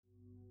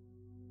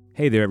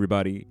Hey there,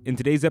 everybody. In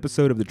today's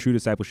episode of the True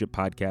Discipleship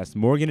Podcast,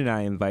 Morgan and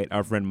I invite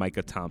our friend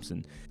Micah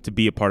Thompson to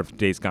be a part of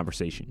today's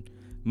conversation.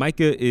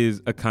 Micah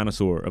is a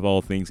connoisseur of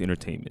all things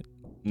entertainment.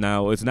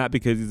 Now, it's not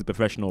because he's a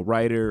professional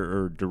writer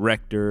or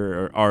director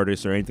or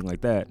artist or anything like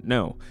that.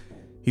 No,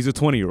 he's a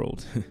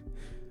 20-year-old,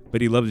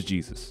 but he loves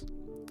Jesus.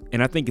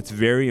 And I think it's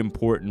very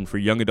important for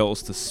young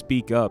adults to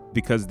speak up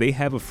because they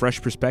have a fresh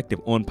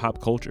perspective on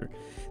pop culture.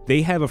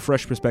 They have a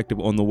fresh perspective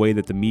on the way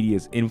that the media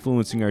is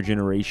influencing our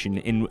generation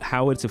and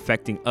how it's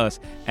affecting us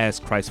as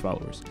Christ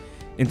followers.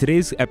 In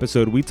today's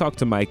episode, we talk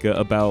to Micah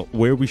about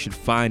where we should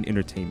find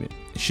entertainment.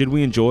 Should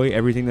we enjoy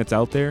everything that's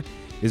out there?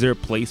 Is there a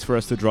place for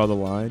us to draw the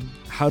line?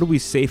 How do we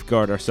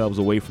safeguard ourselves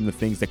away from the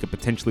things that could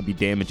potentially be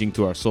damaging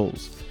to our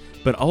souls?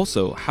 But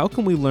also, how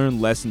can we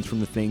learn lessons from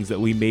the things that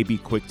we may be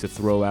quick to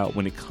throw out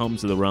when it comes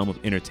to the realm of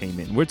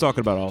entertainment? And we're talking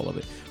about all of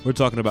it. We're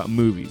talking about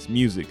movies,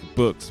 music,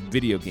 books,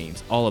 video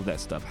games, all of that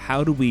stuff.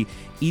 How do we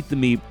eat the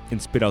meat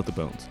and spit out the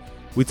bones?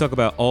 We talk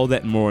about all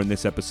that and more in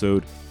this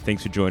episode.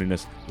 Thanks for joining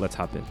us. Let's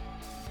hop in.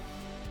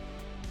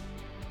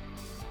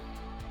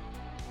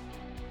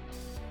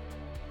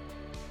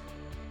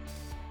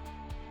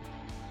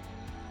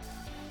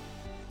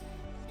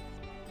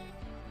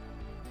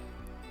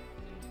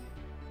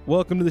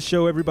 Welcome to the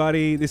show,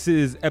 everybody. This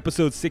is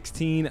episode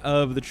 16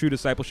 of the True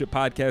Discipleship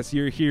Podcast.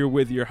 You're here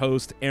with your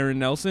host, Aaron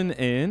Nelson,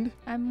 and...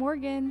 I'm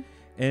Morgan.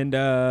 And,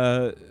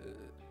 I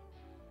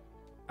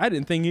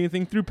didn't think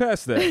anything through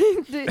past that.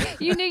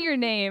 You knew your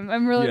name.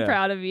 I'm really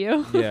proud of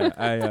you. Yeah,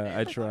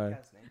 I try.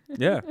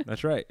 Yeah,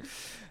 that's right.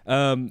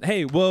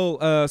 Hey,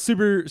 well,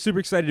 super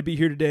excited to be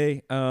here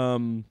today.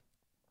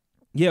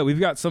 Yeah, we've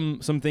got some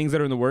things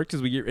that are in the works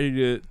as we get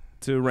ready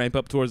to ramp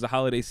up towards the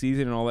holiday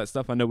season and all that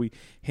stuff. I know we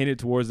hinted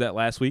towards that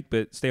last week,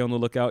 but stay on the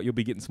lookout. You'll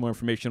be getting some more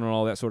information on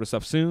all that sort of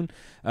stuff soon.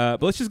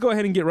 But let's just go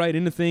ahead and get right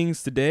into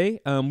things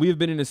today. We have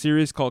been in a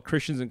series called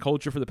Christians and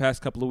Culture for the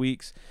past couple of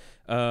weeks,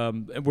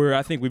 where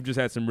I think we've just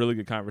had some really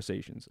good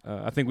conversations.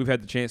 I think we've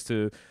had the chance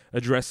to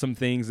address some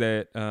things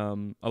that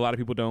a lot of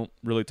people don't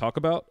really talk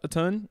about a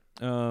ton.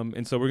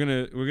 And so we're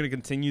gonna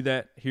continue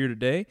that here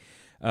today.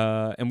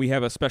 And we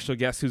have a special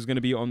guest who's going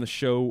to be on the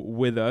show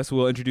with us.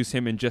 We'll introduce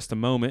him in just a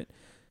moment.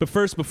 But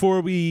first,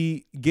 before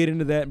we get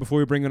into that, before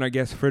we bring on our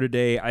guest for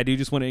today, I do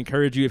just want to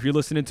encourage you, if you're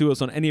listening to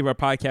us on any of our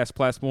podcast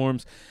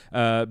platforms,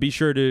 be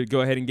sure to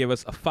go ahead and give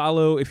us a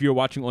follow. If you're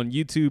watching on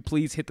YouTube,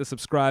 please hit the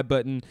subscribe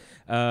button,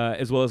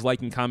 as well as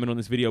like and comment on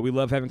this video. We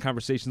love having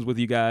conversations with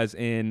you guys,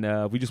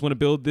 and we just want to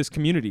build this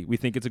community. We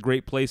think it's a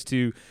great place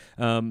to,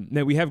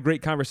 now we have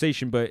great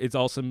conversation, but it's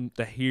awesome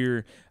to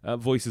hear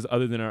voices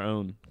other than our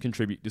own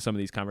contribute to some of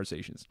these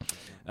conversations.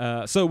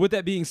 So with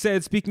that being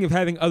said, speaking of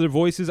having other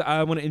voices,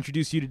 I want to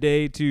introduce you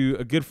today to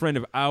a good friend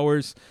of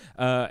ours.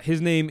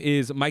 His name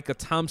is Micah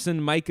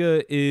Thompson.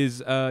 Micah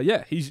is,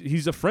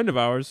 he's a friend of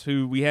ours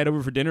who we had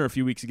over for dinner a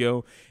few weeks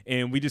ago,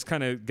 and we just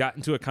kind of got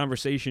into a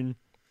conversation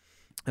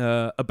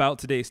about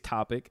today's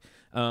topic,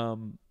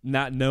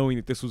 not knowing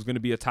that this was going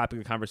to be a topic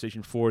of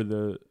conversation for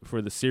the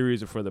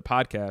series or for the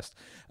podcast.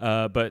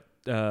 But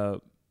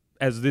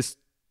as this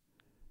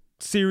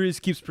series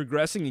keeps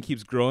progressing and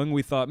keeps growing,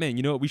 we thought, man,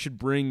 you know what, we should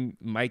bring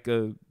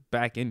Micah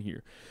back in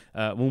here.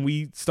 When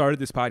we started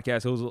this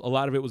podcast, a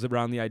lot of it was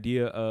around the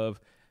idea of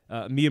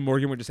me and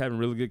Morgan were just having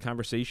really good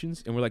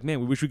conversations, and we're like, man,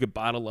 we wish we could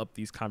bottle up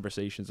these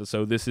conversations. And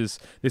so this is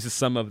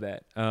some of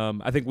that.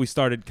 I think we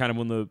started kind of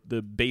on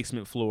the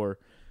basement floor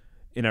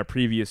in our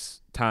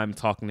previous time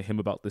talking to him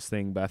about this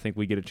thing, but I think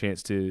we get a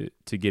chance to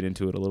get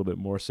into it a little bit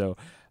more. So,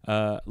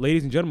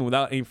 ladies and gentlemen,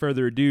 without any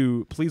further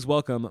ado, please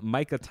welcome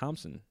Micah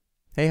Thompson.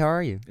 Hey, how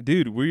are you?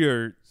 Dude, we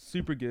are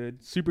super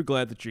good. Super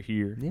glad that you're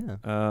here.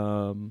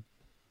 Yeah.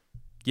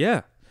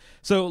 Yeah.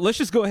 So let's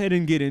just go ahead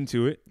and get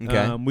into it.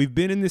 Okay. We've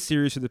been in this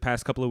series for the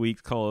past couple of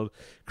weeks called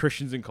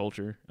Christians and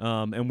Culture,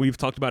 and we've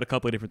talked about a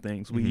couple of different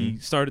things. Mm-hmm. We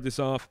started this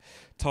off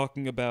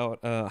talking about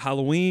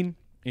Halloween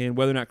and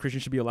whether or not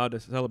Christians should be allowed to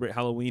celebrate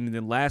Halloween. And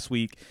then last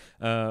week,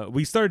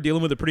 we started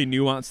dealing with a pretty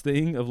nuanced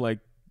thing of like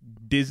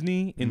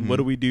Disney and what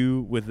do we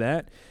do with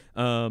that.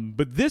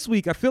 But this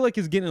week, I feel like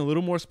it's getting a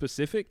little more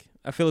specific.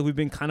 I feel like we've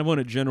been kind of on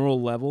a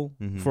general level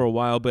for a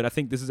while, but I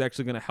think this is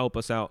actually going to help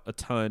us out a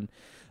ton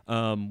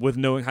with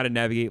knowing how to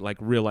navigate like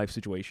real life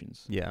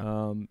situations.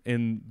 Yeah.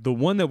 And the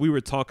one that we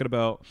were talking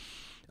about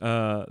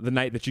the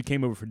night that you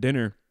came over for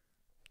dinner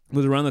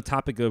was around the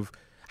topic of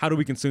how do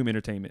we consume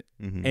entertainment?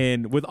 Mm-hmm.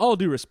 And with all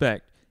due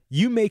respect,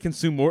 you may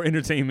consume more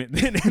entertainment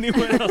than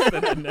anyone else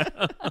that I know.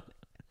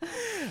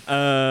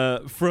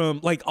 From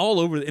like all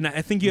over, and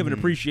I think you have an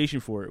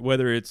appreciation for it,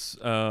 whether it's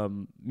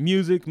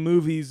music,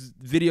 movies,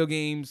 video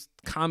games,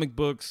 comic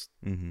books,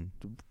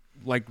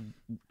 like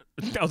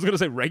I was gonna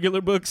say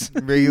regular books.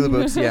 Regular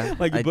books, yeah.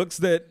 Like books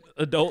that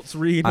adults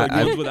read, like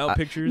ones without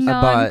pictures.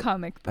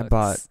 Non-comic books. I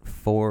bought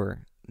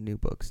 4 new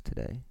books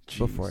today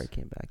before I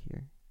came back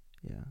here.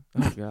 Yeah.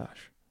 Oh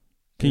gosh.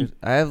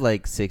 I have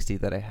like 60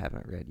 that I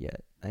haven't read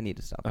yet. I need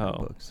to stop buying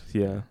books.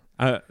 Yeah.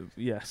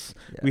 Yes,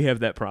 we have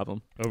that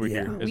problem over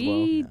here as well.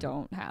 We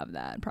don't have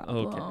that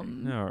problem. Okay.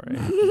 All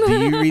right. Do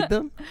you read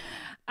them?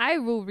 I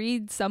will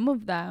read some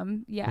of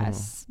them,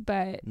 yes,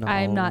 but Not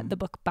I'm all not of the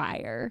book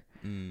buyer.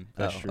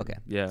 That's true. Okay.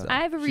 Yeah. So-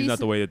 I have She's not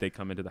the way that they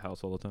come into the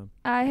house all the time.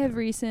 I have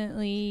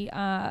recently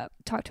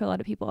talked to a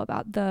lot of people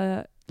about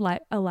a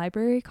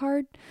library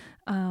card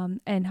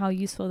and how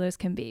useful those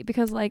can be,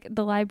 because like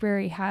the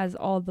library has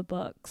all the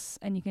books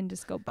and you can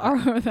just go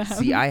borrow them.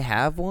 See, I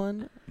have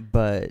one,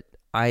 but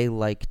I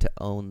like to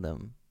own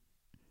them.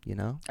 You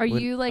know? Are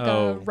you like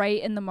a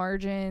write in the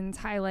margins,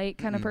 highlight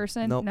kind of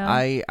person? Nope. No.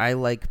 I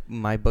like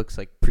my books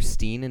like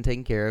pristine and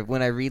taken care of.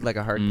 When I read like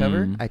a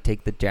hardcover, I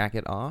take the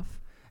jacket off,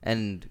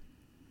 and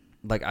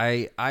like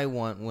I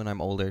want when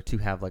I'm older to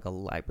have like a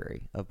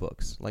library of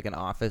books, like an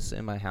office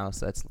in my house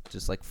that's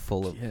just like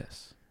full of.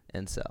 Yes.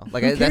 And so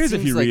like Who that cares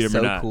seems if you like read them so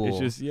or not? cool. It's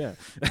just yeah.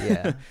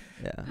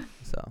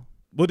 So.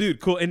 Well, dude,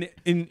 cool. And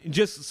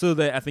just so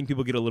that I think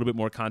people get a little bit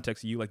more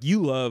context of you, like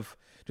you love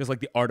just like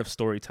the art of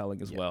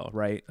storytelling as well,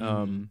 right?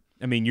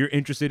 I mean, you're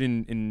interested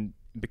in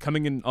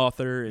becoming an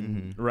author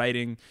and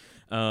writing.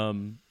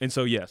 And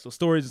so, yeah, so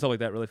stories and stuff like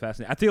that really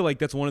fascinating. I feel like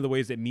that's one of the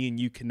ways that me and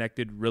you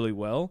connected really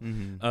well,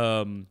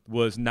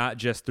 was not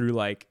just through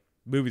like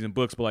movies and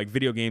books, but like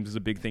video games is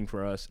a big thing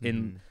for us.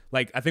 And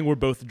like, I think we're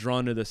both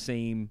drawn to the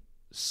same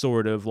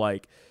sort of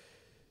like,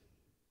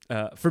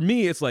 for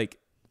me, it's like,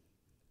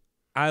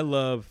 I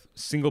love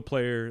single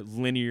player,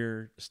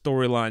 linear,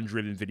 storyline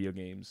driven video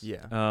games.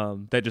 Yeah.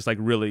 That just like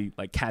really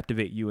like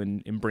captivate you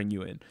and bring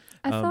you in.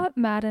 I thought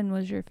Madden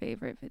was your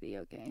favorite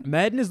video game.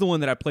 Madden is the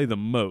one that I play the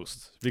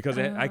most because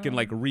I can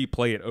like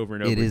replay it over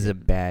and over. It is a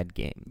bad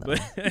game, though.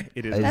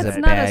 It is. That's a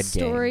not bad a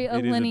story, game. a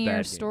It is a linear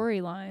bad game.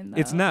 storyline.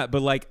 It's not,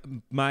 but like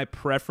my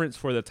preference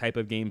for the type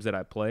of games that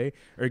I play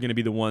are going to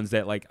be the ones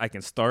that like I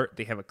can start.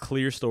 They have a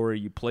clear story.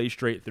 You play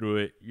straight through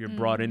it. You're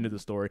brought into the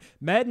story.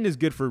 Madden is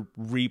good for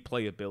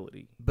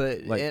replayability.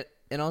 But like,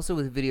 and also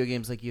with video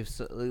games, like you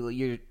have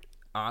your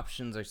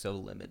options are so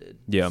limited.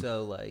 Yeah.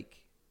 So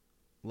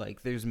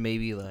like there's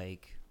maybe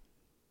like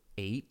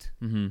 8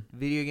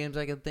 video games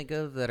I can think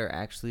of that are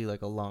actually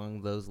like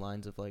along those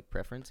lines of like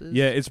preferences.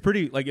 Yeah, it's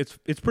pretty like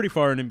it's pretty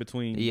far and in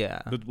between.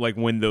 Yeah. Like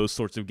when those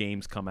sorts of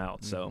games come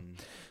out. So,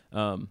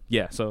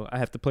 yeah. So I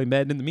have to play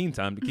Madden in the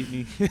meantime to keep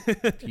me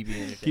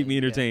keep me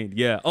entertained.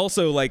 Yeah.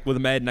 Also, like with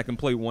Madden, I can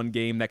play one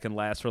game that can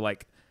last for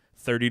like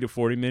 30 to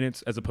 40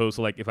 minutes, as opposed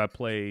to like if I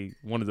play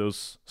one of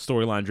those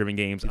storyline driven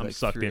games, I'm like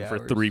sucked 3 in for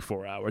hours.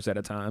 3-4 hours at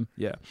a time.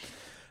 Yeah.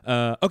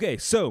 Okay,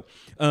 so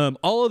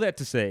all of that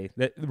to say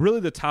that really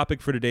the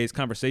topic for today's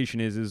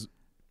conversation is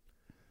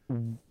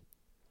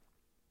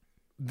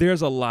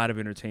there's a lot of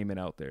entertainment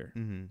out there.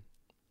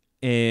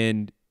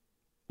 And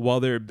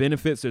while there are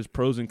benefits, there's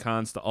pros and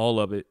cons to all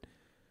of it.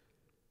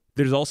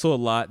 There's also a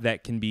lot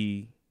that can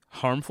be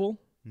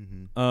harmful.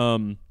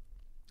 And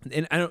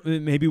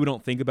maybe we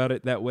don't think about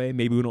it that way.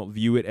 Maybe we don't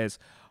view it as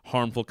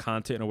harmful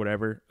content or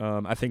whatever.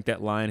 I think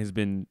that line has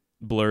been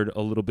blurred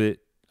a little bit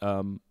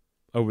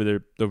over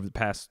the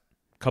past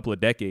couple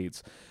of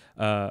decades.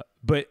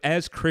 But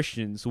as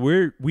Christians,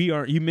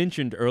 you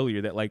mentioned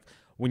earlier that like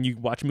when you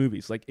watch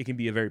movies, like it can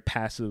be a very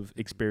passive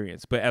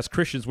experience. But as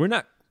Christians, we're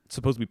not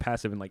supposed to be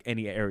passive in like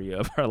any area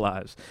of our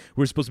lives.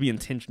 We're supposed to be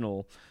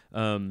intentional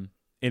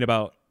in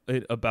about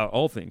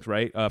all things,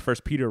 right?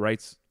 First Peter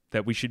writes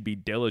that we should be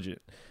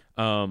diligent.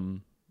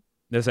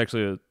 That's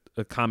actually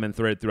a common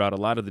thread throughout a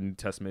lot of the New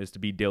Testament, is to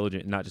be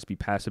diligent and not just be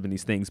passive in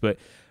these things. But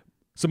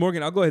so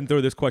Morgan, I'll go ahead and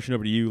throw this question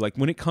over to you. Like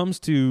when it comes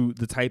to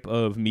the type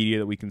of media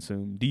that we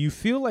consume, do you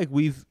feel like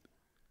we're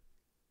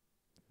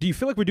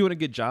doing a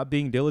good job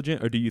being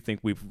diligent, or do you think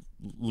we've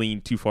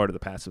leaned too far to the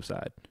passive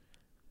side?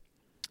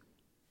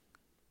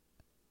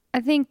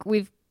 I think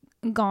we've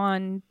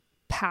gone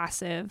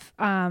passive.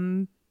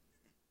 I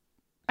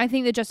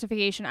think the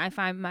justification I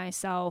find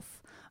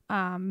myself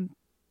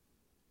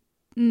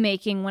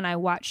making when I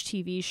watch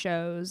TV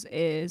shows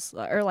is,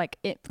 or like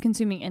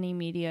consuming any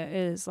media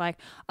is like,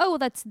 oh, well,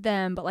 that's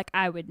them, but like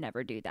I would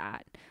never do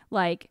that.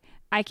 Like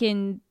I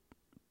can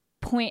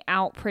point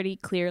out pretty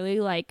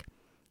clearly like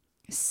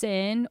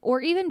sin,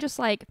 or even just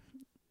like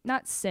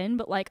not sin,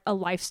 but like a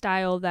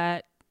lifestyle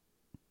that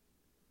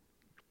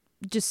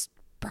just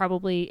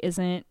probably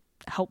isn't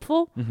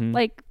helpful.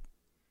 Like,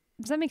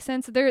 does that make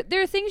sense? There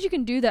are things you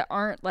can do that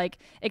aren't like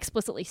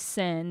explicitly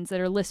sins that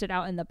are listed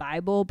out in the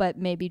Bible, but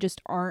maybe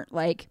just aren't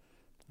like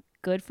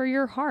good for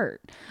your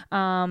heart.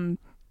 And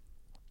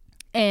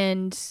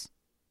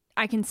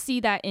I can see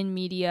that in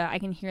media. I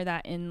can hear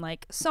that in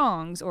like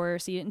songs, or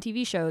see it in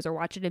TV shows, or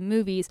watch it in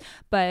movies.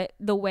 But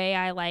the way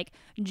I like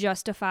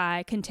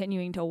justify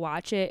continuing to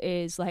watch it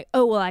is like,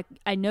 oh, well,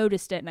 I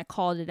noticed it and I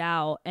called it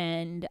out,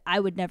 and I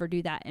would never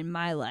do that in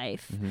my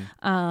life.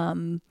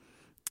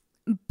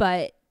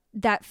 But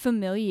that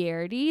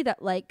familiarity,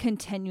 that like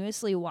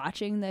continuously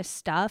watching this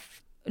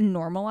stuff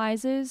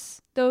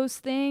normalizes those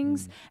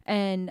things,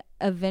 and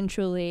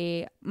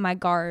eventually my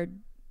guard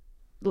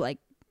like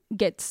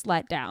gets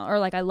let down, or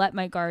like I let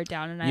my guard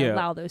down and I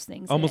allow those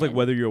things almost in. like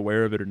whether you're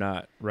aware of it or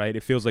not, right?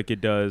 It feels like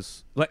it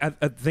does. Like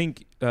I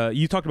think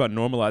you talked about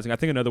normalizing. I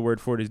think another word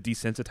for it is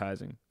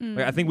desensitizing.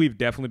 Like, I think we've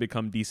definitely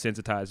become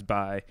desensitized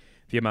by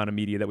the amount of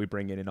media that we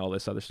bring in and all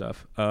this other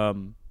stuff.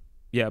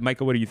 Yeah,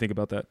 Micah, what do you think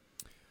about that?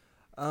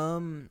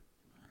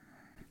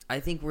 I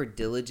think we're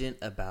diligent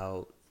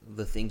about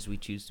the things we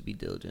choose to be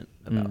diligent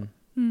about.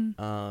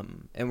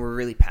 And we're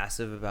really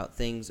passive about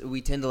things.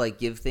 We tend to like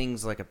give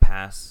things like a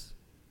pass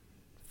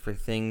for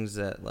things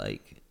that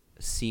like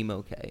seem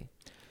okay.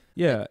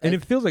 Yeah, and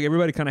it feels like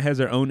everybody kind of has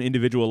their own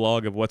individual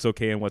log of what's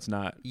okay and what's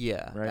not.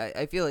 Yeah, right?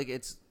 I feel like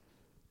it's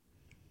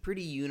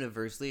pretty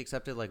universally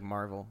accepted. Like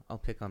Marvel, I'll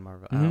pick on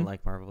Marvel. I don't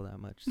like Marvel that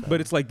much, so. But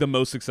it's like the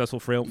most successful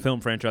film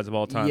franchise of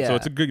all time, so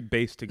it's a good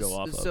base to go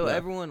off of. So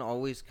everyone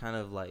always kind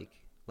of like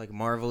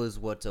Marvel is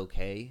what's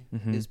okay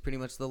is pretty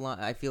much the line.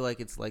 I feel like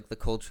it's like the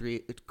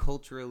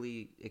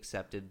culturally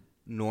accepted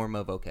norm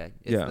of okay.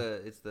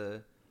 It's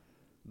the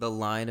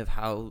line of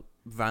how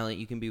violent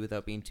you can be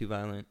without being too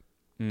violent,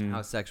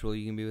 how sexual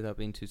you can be without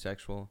being too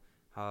sexual,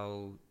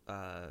 how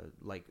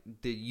like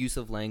the use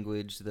of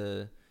language,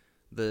 the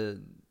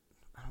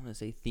I don't want to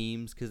say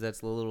themes because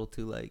that's a little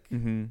too like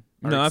artsy,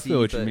 no, I feel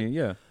what you mean.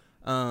 Yeah.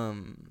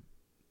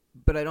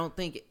 But I don't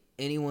think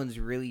anyone's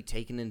really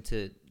taken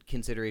into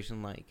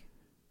consideration like,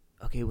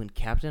 okay, when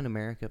Captain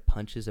America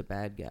punches a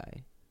bad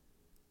guy,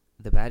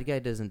 the bad guy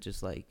doesn't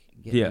just like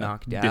get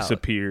knocked out,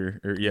 disappear,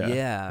 or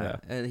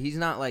and he's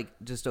not like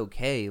just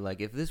okay.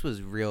 Like if this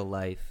was real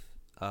life,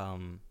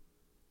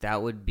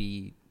 that would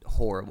be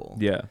horrible.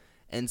 Yeah.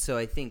 And so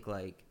I think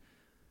like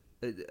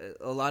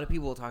a lot of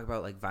people will talk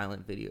about like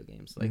violent video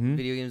games. Like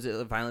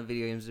violent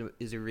video games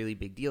is a really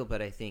big deal.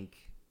 But I think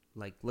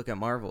like look at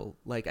Marvel.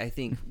 Like I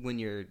think when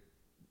you're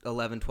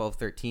 11, 12,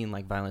 13,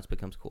 like violence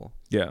becomes cool.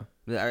 Yeah.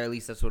 Or at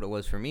least that's what it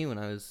was for me when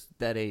I was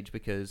that age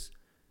because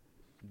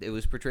it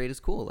was portrayed as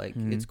cool. Like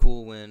it's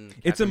cool when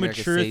it's Captain a America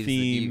mature saves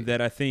theme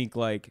that I think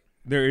like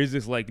there is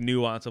this like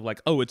nuance of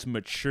like, oh, it's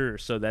mature,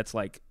 so that's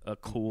like a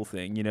cool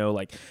thing, you know,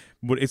 like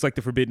it's like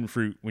the forbidden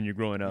fruit when you're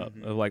growing up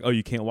of like, oh,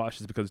 you can't watch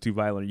this because it's too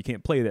violent, or you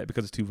can't play that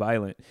because it's too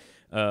violent.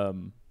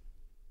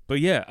 But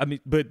yeah, I mean,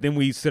 but then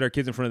we sit our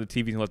kids in front of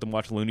the TVs and let them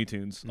watch Looney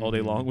Tunes all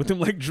day long with them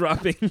like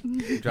dropping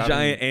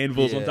giant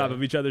anvils on top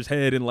of each other's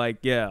head and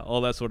like,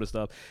 all that sort of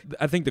stuff.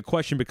 I think the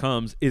question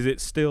becomes, is it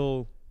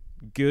still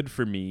good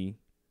for me,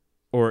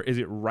 or is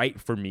it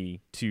right for me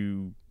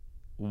to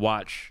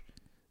watch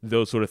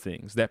those sort of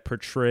things that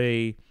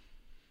portray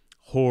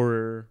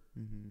horror,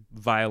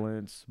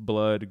 violence,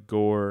 blood,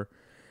 gore,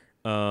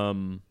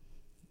 and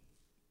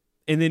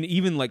then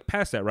even like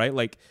past that, right?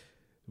 Like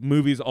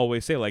movies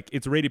always say like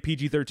it's rated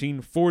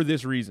PG-13 for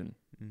this reason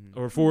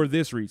or for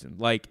this reason.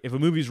 Like if a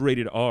movie's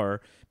rated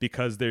R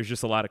because there's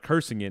just a lot of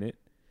cursing in it,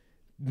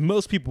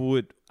 most people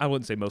would, I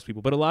wouldn't say most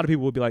people, but a lot of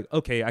people would be like,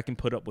 okay, I can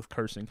put up with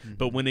cursing.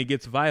 But when it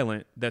gets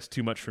violent, that's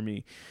too much for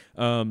me.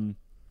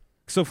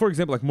 So for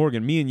example, like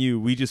Morgan, me and you,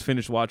 we just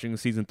finished watching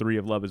season 3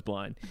 of Love is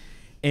Blind.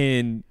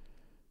 And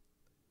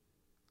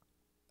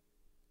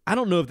I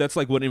don't know if that's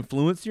like what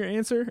influenced your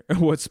answer or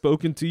what's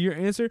spoken to your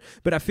answer,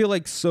 but I feel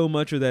like so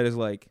much of that is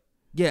like,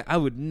 yeah, I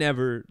would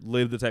never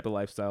live the type of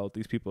lifestyle that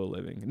these people are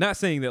living. Not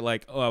saying that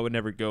like, oh, I would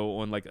never go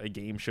on like a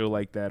game show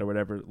like that or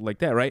whatever like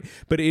that, right?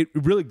 But it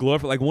really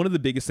glorifies, like one of the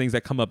biggest things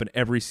that come up in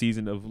every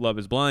season of Love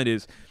is Blind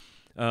is,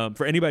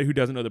 for anybody who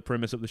doesn't know the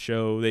premise of the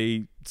show,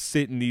 they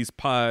sit in these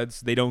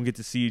pods, they don't get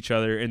to see each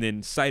other, and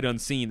then sight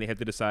unseen, they have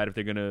to decide if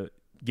they're going to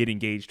get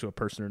engaged to a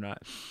person or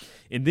not.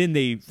 And then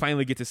they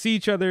finally get to see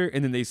each other,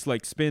 and then they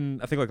like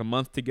spend, I think, like a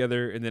month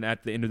together, and then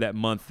at the end of that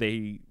month,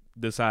 they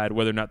decide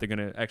whether or not they're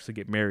going to actually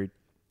get married.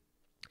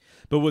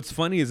 But what's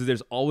funny is that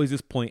there's always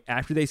this point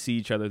after they see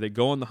each other, they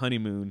go on the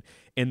honeymoon,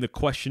 and the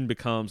question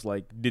becomes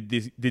like, did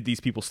these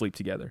people sleep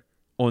together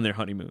on their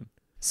honeymoon?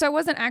 So I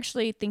wasn't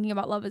actually thinking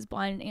about Love is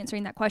Blind and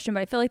answering that question, but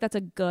I feel like that's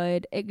a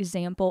good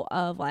example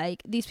of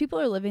like these people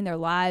are living their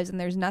lives and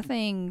there's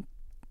nothing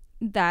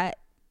that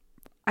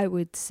I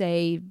would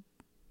say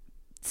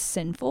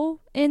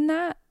sinful in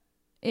that,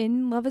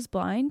 in Love is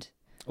Blind.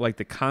 Like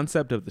the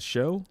concept of the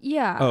show?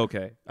 Yeah. Oh,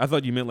 okay. I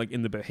thought you meant like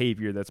in the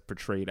behavior that's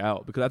portrayed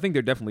out, because I think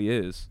there definitely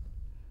is.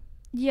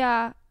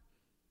 Yeah.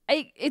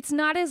 It's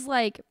not as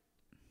like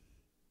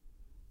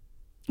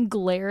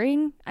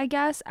glaring, I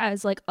guess,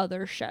 as like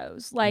other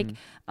shows. Like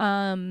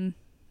The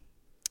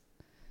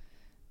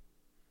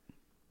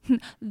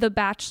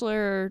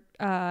Bachelor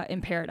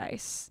in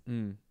Paradise.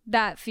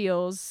 That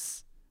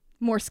feels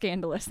more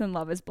scandalous than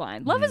Love is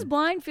Blind. Love is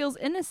Blind feels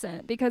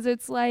innocent because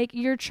it's like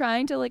you're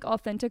trying to like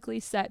authentically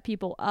set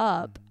people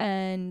up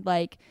and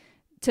like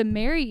to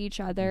marry each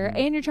other,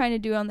 and you're trying to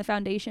do it on the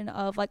foundation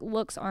of like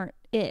looks aren't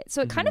it.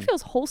 So it kind of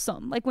feels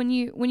wholesome. Like when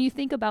you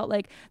think about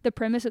like the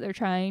premise that they're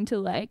trying to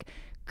like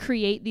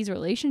create these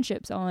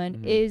relationships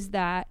on is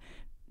that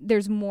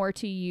there's more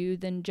to you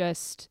than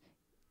just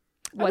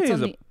what's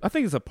on the... I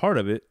think it's a part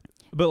of it,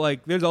 but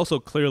like there's also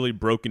clearly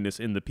brokenness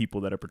in the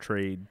people that are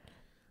portrayed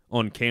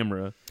on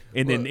camera,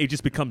 and then it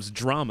just becomes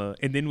drama.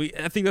 And then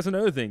I think that's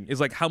another thing is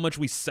like how much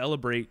we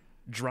celebrate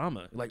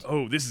drama. Like,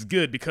 oh, this is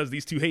good because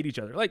these two hate each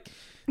other. Like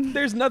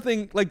there's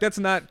nothing like that's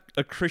not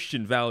a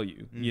Christian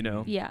value, you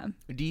know? Yeah.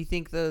 Do you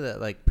think though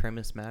that like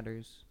premise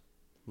matters?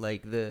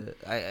 Like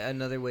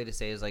another way to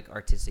say is like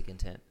artistic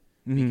intent,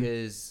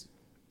 because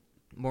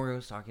Morgan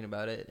was talking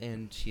about it,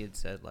 and she had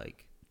said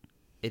like,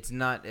 it's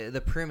not,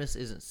 the premise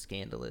isn't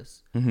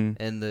scandalous,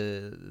 and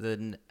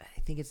the I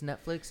think it's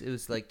Netflix. It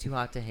was like Too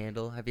Hot to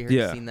Handle. Have you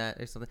seen that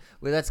or something?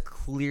 Well, that's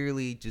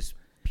clearly just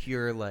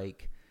pure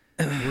like,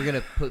 we're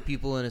gonna put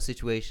people in a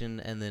situation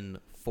and then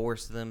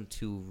force them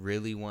to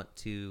really want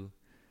to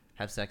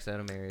have sex out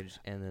of marriage,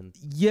 and then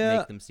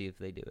make them see if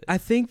they do it. I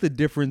think the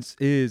difference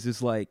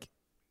is like,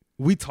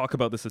 we talk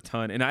about this a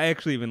ton, and I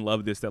actually even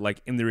love this, that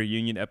like in the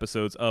reunion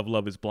episodes of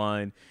Love is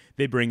Blind,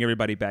 they bring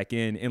everybody back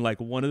in, and like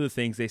one of the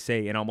things they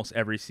say in almost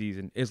every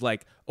season is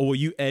like, oh, well,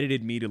 you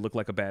edited me to look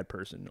like a bad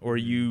person, or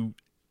you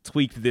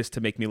tweaked this to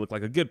make me look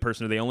like a good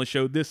person, or they only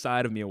showed this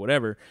side of me, or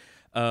whatever.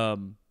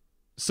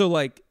 So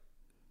like,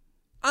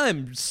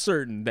 I'm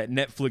certain that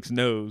Netflix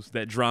knows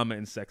that drama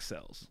and sex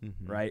sells,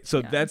 right?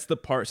 So that's the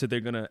parts that they're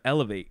going to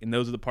elevate, and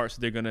those are the parts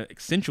that they're going to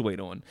accentuate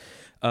on.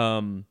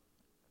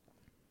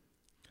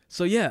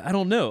 So yeah, I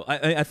don't know.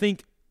 I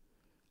think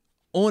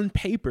on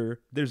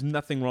paper, there's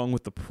nothing wrong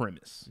with the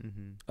premise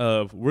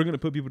of we're going to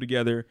put people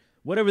together.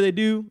 Whatever they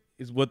do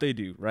is what they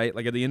do, right?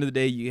 Like at the end of the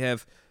day, you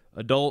have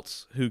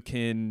adults who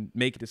can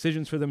make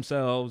decisions for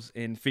themselves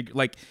and figure,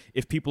 like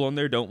if people on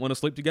there don't want to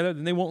sleep together,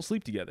 then they won't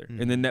sleep together.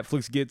 And then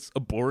Netflix gets a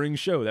boring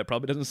show that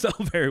probably doesn't sell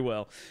very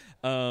well.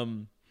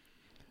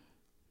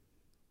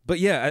 But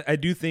yeah, I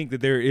do think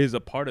that there is a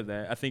part of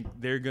that. I think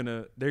they're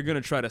gonna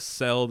try to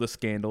sell the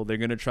scandal. They're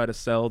gonna try to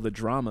sell the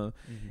drama.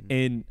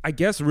 And I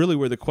guess really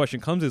where the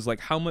question comes is like,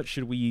 how much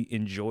should we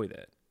enjoy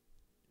that?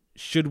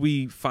 Should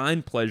we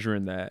find pleasure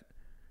in that?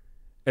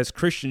 As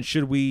Christians,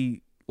 should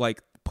we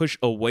like push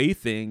away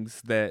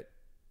things that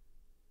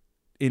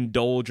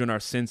indulge in our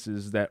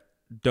senses that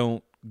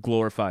don't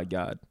glorify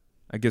God?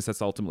 I guess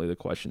that's ultimately the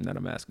question that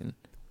I'm asking.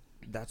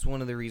 That's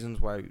one of the reasons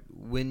why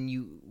when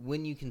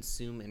you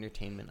consume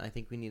entertainment, I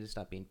think we need to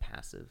stop being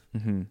passive.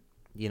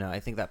 You know, I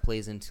think that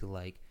plays into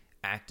like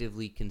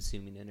actively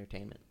consuming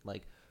entertainment,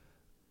 like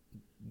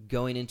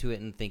going into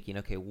it and thinking,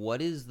 okay,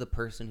 what is the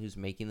person who's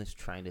making this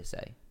trying to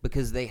say?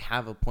 Because they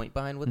have a point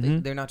behind what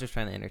they're not just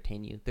trying to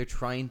entertain you. They're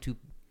trying to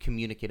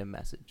communicate a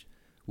message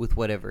with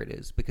whatever it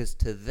is, because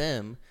to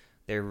them,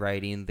 they're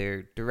writing,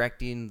 they're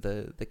directing,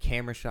 the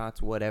camera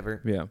shots,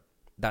 whatever. Yeah.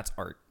 That's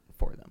art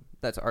for them.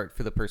 That's art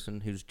for the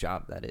person whose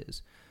job that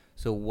is.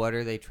 So what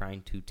are they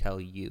trying to tell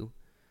you?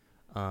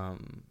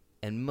 And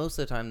most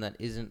of the time that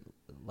isn't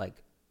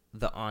like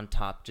the on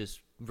top,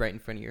 just right in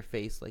front of your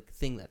face, like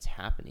thing that's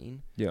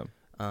happening. Yeah.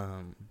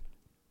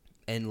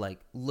 And like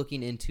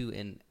looking into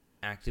and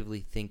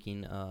actively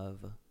thinking of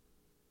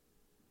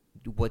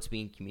what's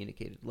being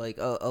communicated. Like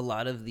a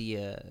lot of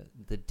the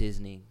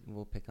Disney,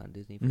 we'll pick on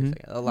Disney for a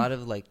second. A lot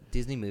of like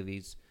Disney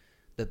movies,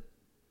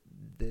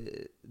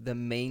 the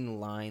main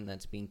line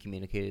that's being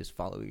communicated is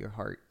follow your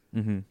heart.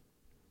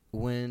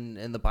 When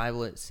in the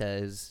Bible it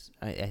says,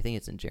 I think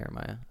it's in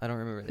Jeremiah. I don't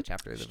remember the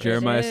chapter of the verse.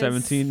 Jeremiah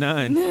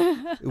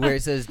 17:9, where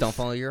it says, "Don't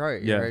follow your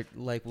heart. Your heart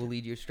like will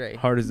lead you astray.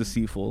 Heart is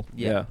deceitful."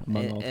 Yeah.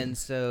 And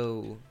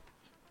so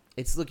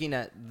it's looking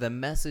at the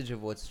message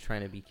of what's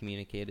trying to be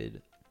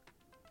communicated.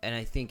 And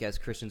I think as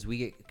Christians, we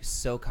get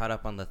so caught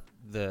up on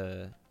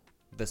the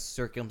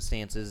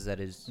circumstances that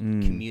is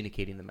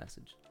communicating the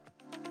message.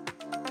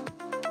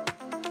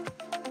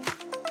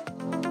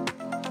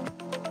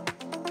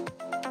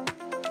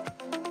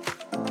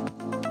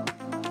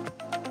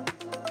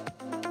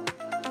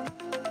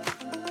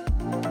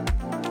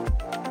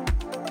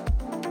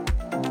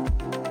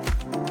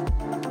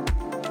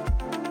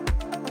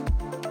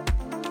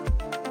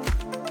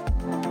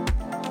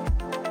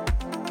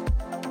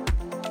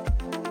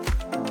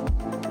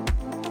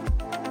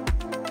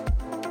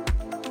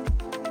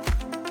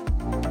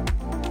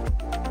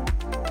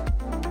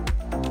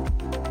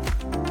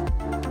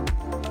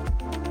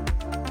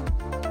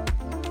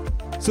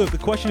 So the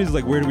question is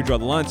like, where do we draw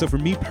the line? So for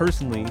me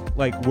personally,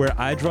 like where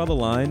I draw the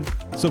line.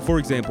 So for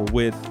example,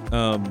 with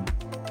I'm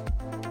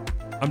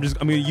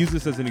going to use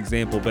this as an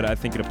example, but I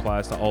think it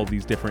applies to all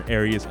these different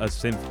areas of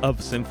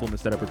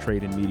sinfulness that are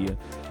portrayed in media.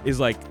 Is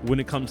like when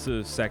it comes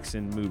to sex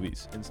in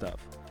movies and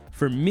stuff.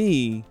 For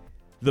me,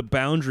 the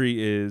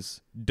boundary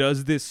is: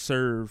 does this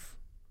serve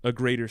a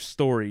greater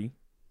story,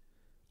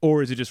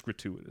 or is it just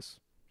gratuitous?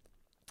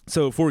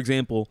 So for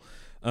example,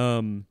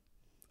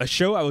 a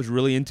show I was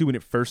really into when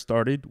it first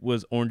started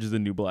was Orange is the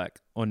New Black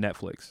on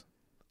Netflix.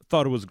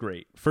 Thought it was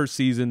great. First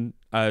season,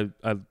 I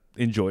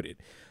enjoyed it.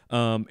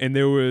 And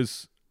there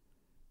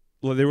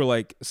were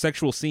like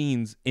sexual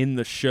scenes in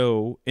the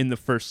show in the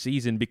first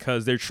season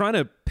because they're trying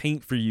to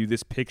paint for you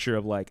this picture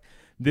of like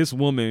this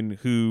woman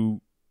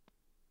who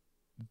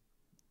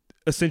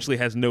essentially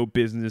has no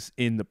business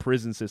in the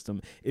prison system.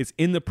 It's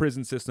in the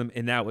prison system,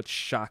 and now it's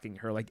shocking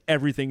her. Like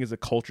everything is a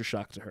culture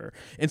shock to her.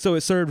 And so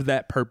it served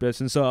that purpose.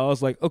 And so I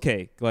was like,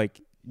 okay,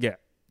 like, yeah.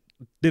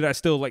 Did I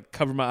still like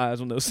cover my eyes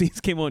when those scenes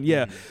came on?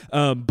 Yeah.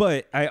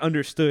 But I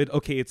understood,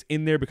 okay, it's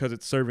in there because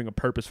it's serving a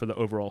purpose for the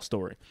overall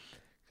story.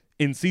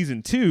 In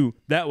season 2,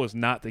 that was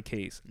not the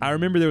case. I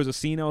remember there was a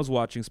scene I was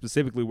watching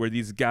specifically where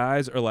these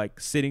guys are like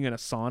sitting in a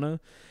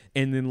sauna,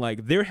 and then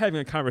like they're having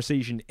a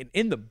conversation, and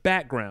in the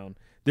background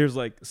there's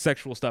like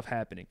sexual stuff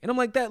happening. And I'm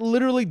like, that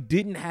literally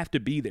didn't have to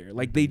be there.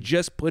 Like they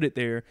just put it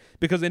there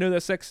because they know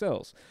that sex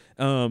sells.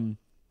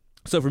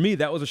 So for me,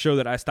 that was a show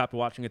that I stopped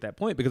watching at that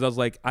point because I was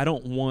like, I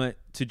don't want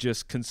to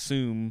just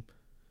consume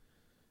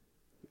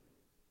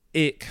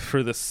ick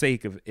for the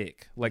sake of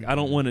ick. Like I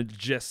don't want to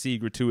just see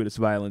gratuitous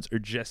violence or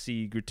just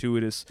see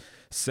gratuitous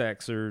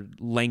sex or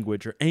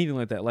language or anything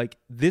like that. Like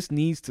this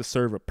needs to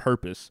serve a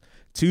purpose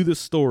to the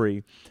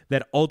story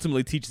that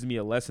ultimately teaches me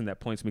a lesson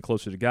that points me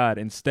closer to God,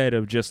 instead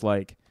of just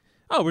like,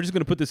 oh, we're just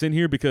going to put this in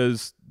here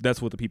because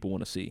that's what the people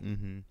want to see.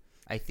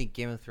 I think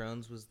Game of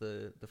Thrones was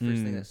the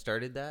first thing that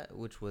started that,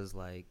 which was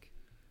like,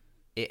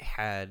 it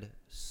had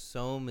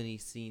so many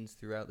scenes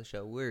throughout the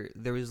show where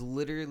there was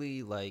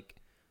literally like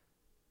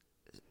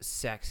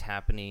sex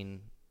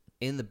happening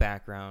in the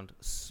background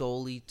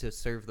solely to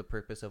serve the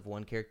purpose of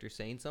one character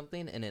saying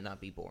something and it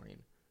not be boring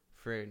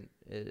for an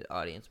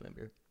audience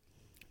member.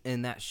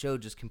 And that show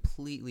just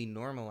completely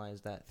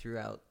normalized that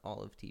throughout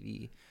all of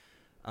TV.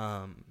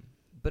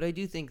 But I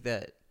do think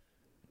that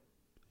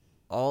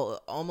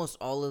almost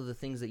all of the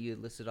things that you had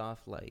listed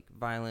off, like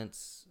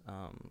violence,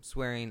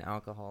 swearing,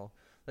 alcohol,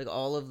 like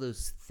all of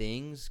those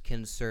things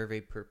can serve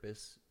a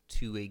purpose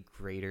to a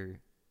greater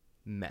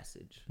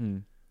message.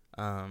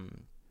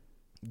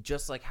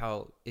 Just like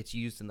how it's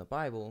used in the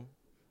Bible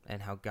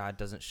and how God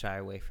doesn't shy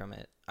away from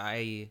it.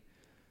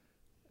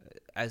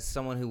 As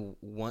someone who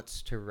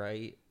wants to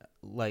write,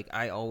 like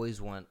I always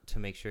want to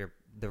make sure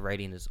the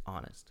writing is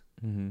honest.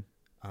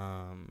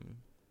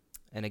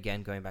 And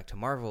again, going back to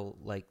Marvel,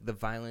 like the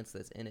violence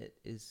that's in it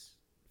is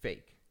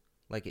fake.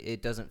 Like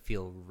it doesn't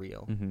feel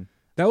real.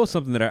 That was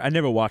something that I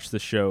never watched the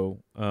show,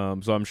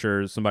 so I'm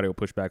sure somebody will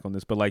push back on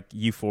this, but like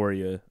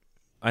Euphoria,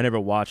 I never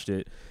watched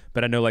it,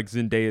 but I know like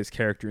Zendaya's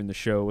character in the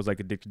show was like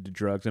addicted to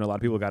drugs, and a lot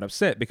of people got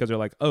upset because they're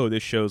like, oh,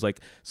 this show's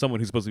like someone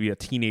who's supposed to be a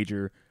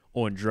teenager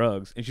on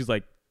drugs. And she's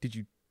like, did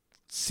you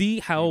see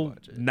how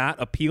not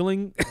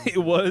appealing it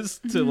was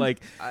to like...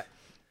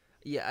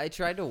 I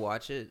tried to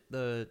watch it,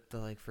 the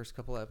like first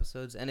couple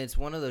episodes, and it's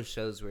one of those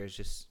shows where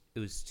it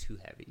was too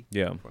heavy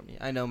for me.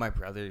 I know my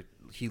brother,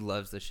 he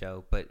loves the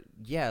show, but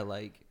yeah,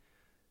 like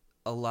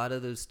a lot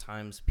of those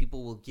times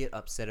people will get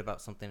upset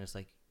about something. It's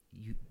like,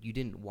 you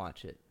didn't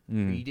watch it.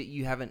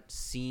 You haven't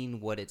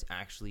seen what it's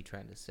actually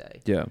trying to say.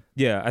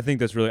 Yeah. I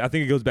think I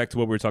think it goes back to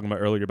what we were talking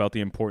about earlier about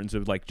the importance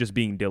of like just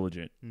being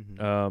diligent,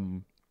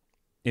 and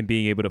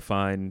being able to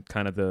find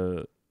kind of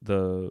the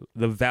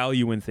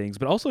value in things,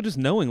 but also just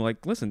knowing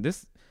like, listen,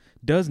 this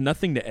does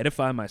nothing to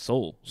edify my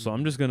soul, so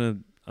I'm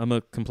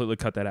gonna completely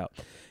cut that out.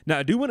 Now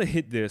I do want to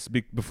hit this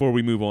before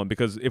we move on,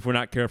 because if we're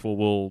not careful,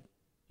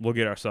 we'll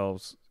get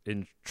ourselves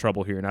in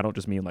trouble here. And I don't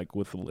just mean like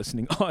with the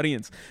listening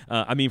audience.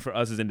 I mean for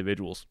us as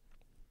individuals.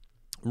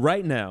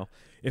 Right now,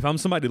 if I'm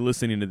somebody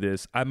listening to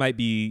this, I might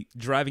be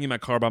driving in my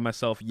car by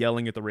myself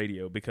yelling at the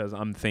radio because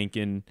I'm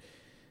thinking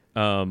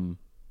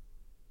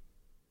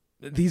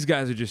these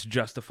guys are just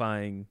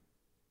justifying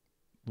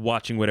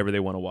watching whatever they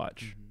want to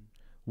watch.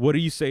 What do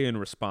you say in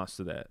response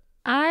to that?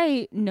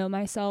 I know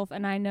myself,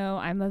 and I know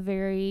I'm a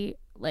very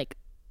like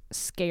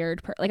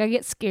scared like I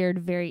get scared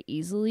very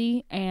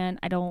easily, and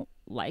I don't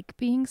like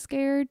being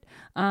scared.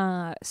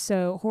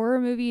 So horror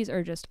movies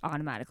are just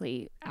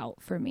automatically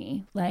out for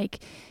me.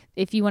 Like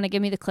if you want to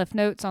give me the cliff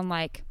notes on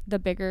like the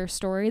bigger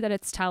story that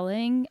it's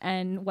telling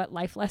and what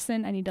life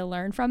lesson I need to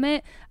learn from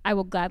it, I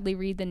will gladly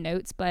read the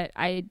notes, but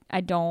I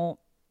don't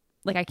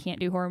like, I can't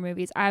do horror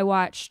movies. I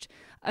watched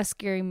a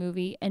scary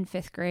movie in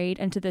 5th grade,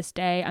 and to this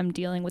day I'm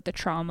dealing with the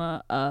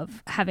trauma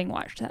of having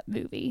watched that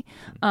movie.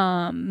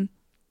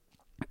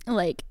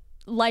 Like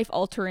life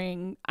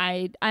altering.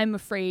 I'm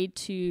afraid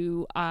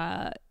to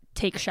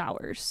take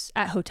showers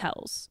at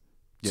hotels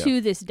to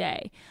this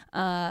day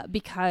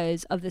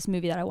because of this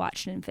movie that I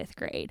watched in 5th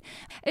grade.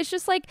 It's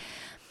just like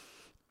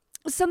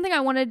something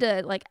I wanted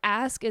to like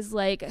ask is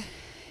like,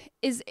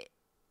 is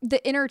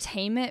the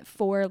entertainment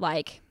for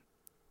like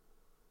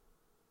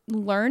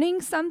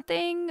learning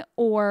something,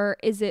 or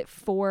is it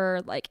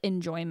for like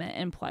enjoyment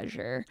and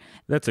pleasure?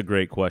 That's a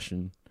great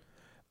question.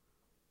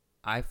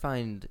 I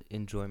find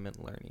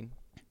enjoyment learning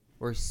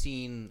or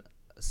seeing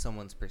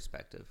someone's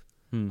perspective.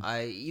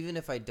 Even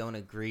if I don't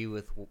agree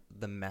with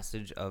the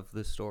message of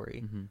the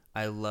story,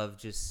 I love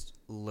just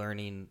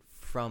learning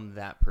from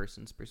that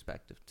person's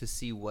perspective to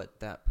see what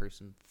that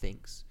person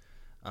thinks.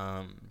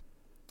 And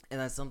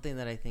that's something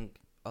that I think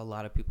a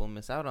lot of people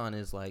miss out on,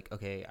 is like,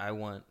 okay, I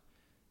want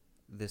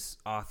this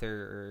author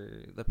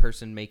or the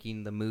person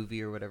making the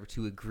movie or whatever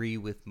to agree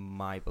with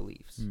my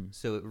beliefs.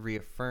 So it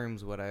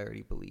reaffirms what I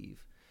already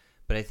believe.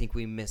 But I think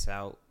we miss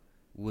out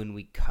when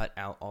we cut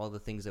out all the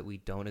things that we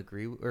don't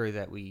agree or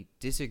that we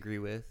disagree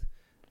with,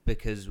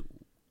 because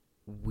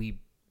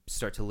we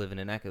start to live in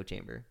an echo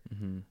chamber.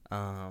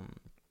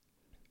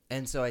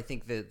 And so I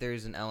think that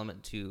there's an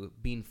element to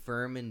being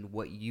firm in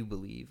what you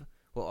believe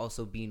while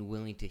also being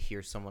willing to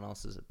hear someone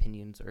else's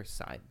opinions or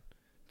side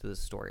to the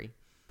story,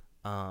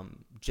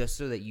 just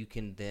so that you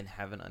can then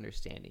have an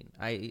understanding.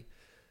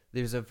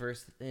 There's a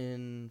verse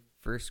in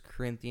 1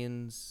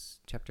 Corinthians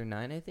chapter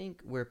 9, I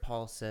think, where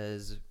Paul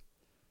says,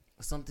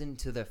 something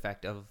to the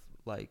effect of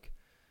like,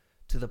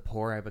 to the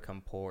poor I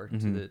become poor, to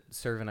the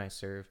servant I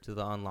serve, to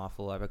the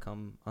unlawful I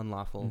become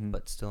unlawful,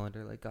 but still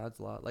under like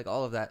God's law, like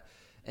all of that.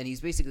 And he's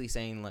basically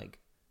saying like,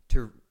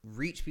 to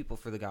reach people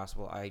for the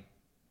gospel, I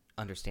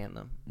understand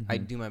them. I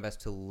do my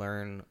best to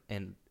learn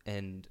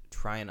and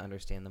try and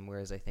understand them.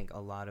 Whereas I think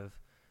a lot of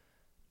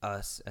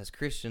us as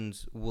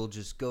Christians will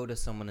just go to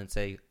someone and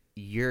say,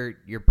 you're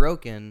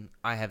broken,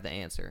 I have the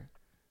answer.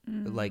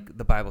 Like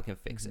the Bible can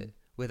fix it,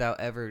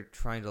 without ever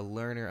trying to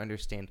learn or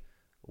understand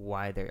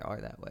why they are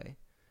that way.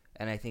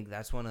 And I think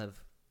that's one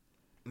of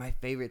my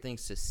favorite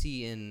things to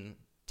see in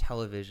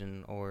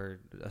television or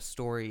a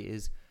story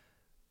is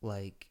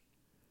like,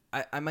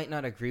 I might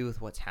not agree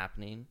with what's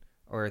happening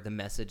or the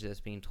message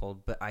that's being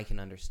told, but I can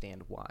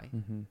understand why.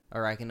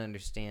 Or I can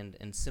understand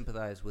and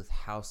sympathize with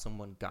how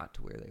someone got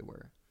to where they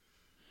were.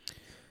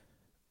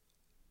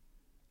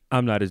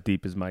 I'm not as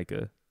deep as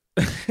Micah.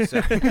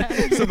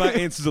 So my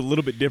answer's a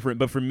little bit different.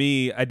 But for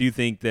me, I do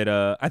think that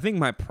I think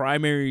my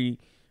primary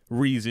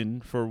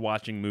reason for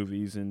watching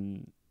movies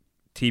and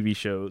TV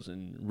shows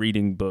and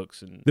reading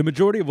books, and the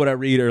majority of what I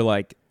read are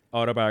like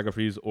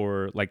autobiographies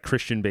or like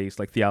Christian based,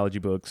 like theology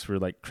books for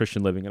like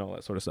Christian living and all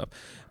that sort of stuff.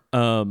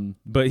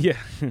 But yeah,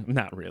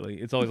 not really.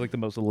 It's always like the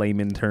most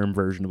layman term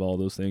version of all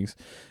those things.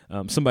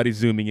 Somebody's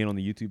zooming in on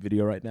the YouTube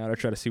video right now to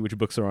try to see which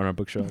books are on our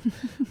bookshelf.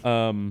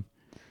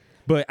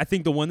 But I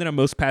think the one that I'm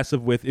most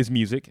passive with is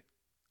music.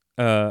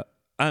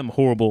 I'm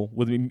horrible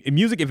with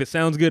music. If it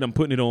sounds good, I'm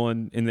putting it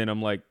on, and then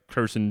I'm like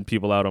cursing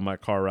people out on my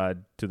car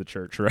ride to the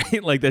church,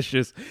 right? Like that's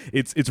just,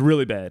 it's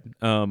really bad.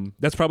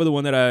 That's probably the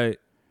one that I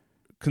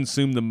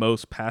consume the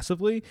most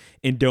passively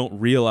and don't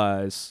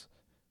realize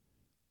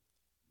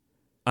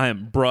I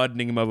am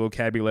broadening my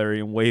vocabulary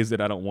in ways that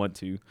I don't want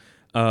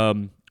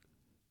to.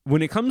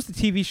 When it comes to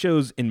TV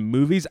shows and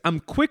movies,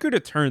 I'm quicker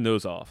to turn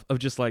those off of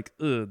just like,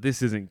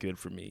 this isn't good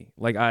for me.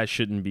 Like I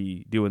shouldn't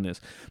be doing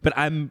this. But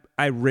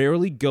I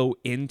rarely go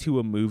into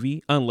a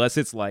movie unless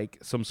it's like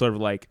some sort of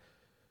like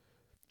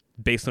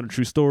based on a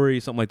true story,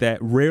 something like that.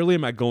 Rarely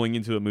am I going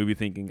into a movie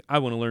thinking, I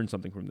want to learn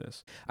something from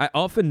this. I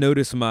often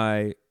notice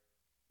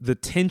the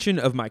tension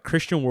of my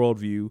Christian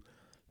worldview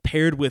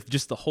paired with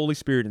just the Holy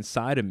Spirit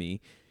inside of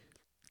me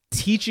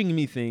teaching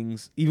me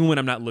things even when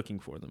I'm not looking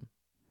for them.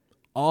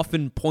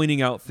 Often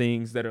pointing out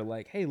things that are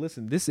like, hey,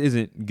 listen, this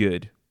isn't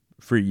good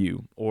for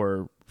you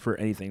or for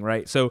anything,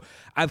 right? So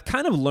I've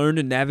kind of learned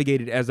and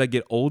navigated as I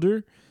get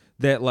older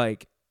that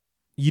like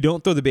you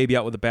don't throw the baby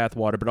out with the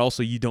bathwater, but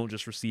also you don't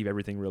just receive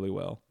everything really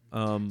well.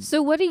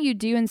 So what do you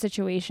do in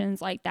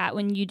situations like that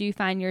when you do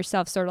find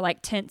yourself sort of like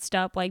tensed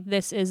up, like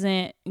this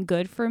isn't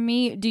good for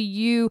me? Do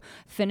you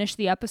finish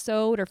the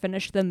episode or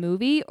finish the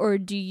movie, or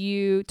do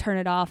you turn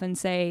it off and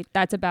say,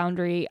 that's a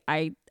boundary,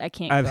 I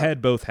can't I've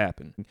had both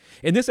happen.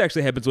 And this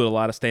actually happens with a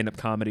lot of stand-up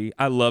comedy.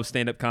 I love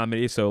stand-up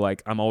comedy, so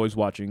like I'm always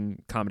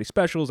watching comedy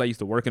specials. I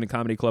used to work in a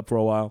comedy club for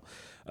a while.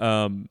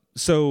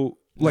 So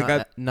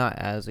like not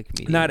as a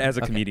comedian. Not as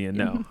a comedian,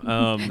 no.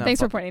 Thanks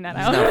for pointing that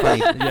out. Not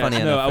funny, funny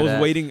no, I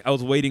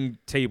was waiting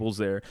tables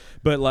there.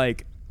 But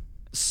like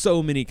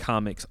so many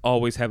comics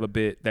always have a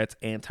bit that's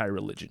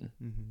anti-religion.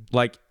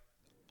 Like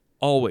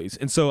always.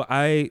 And so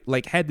I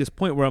like had this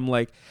point where I'm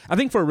like, I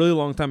think for a really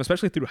long time,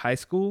 especially through high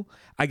school,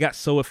 I got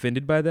so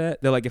offended by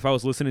that like if I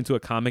was listening to a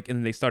comic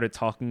and they started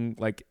talking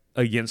like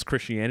against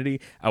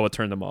Christianity, I would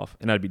turn them off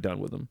and I'd be done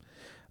with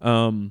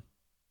them.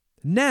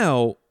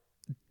 Now,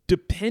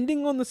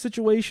 depending on the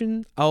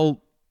situation,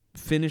 I'll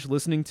finish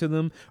listening to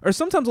them, or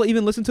sometimes I'll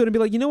even listen to it and be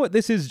like, you know what,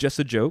 this is just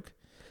a joke.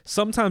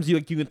 Sometimes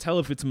you can tell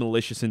if it's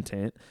malicious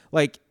intent.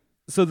 Like,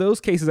 so those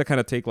cases I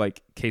kind of take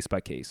like case by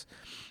case.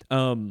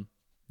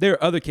 There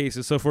are other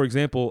cases. So for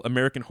example,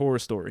 American Horror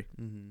Story.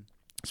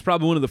 It's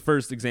probably one of the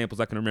first examples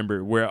I can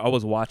remember where I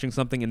was watching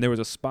something and there was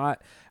a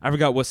spot, I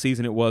forgot what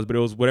season it was, but it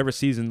was whatever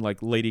season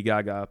like Lady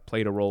Gaga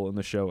played a role in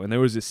the show. And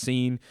there was this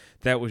scene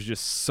that was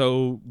just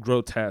so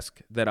grotesque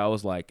that I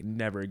was like,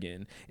 never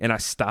again. And I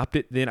stopped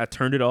it then, I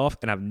turned it off,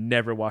 and I've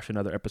never watched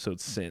another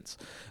episode since.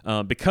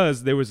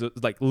 Because there was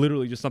like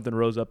literally just something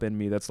rose up in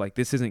me that's like,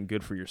 this isn't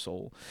good for your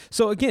soul.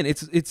 So again,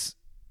 it's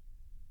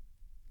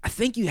I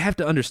think you have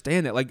to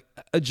understand that. Like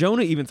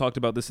Jonah even talked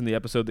about this in the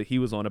episode that he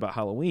was on about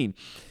Halloween.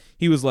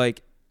 He was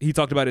like, he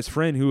talked about his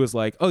friend who was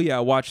like, oh yeah, I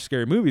watch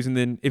scary movies, and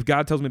then if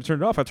God tells me to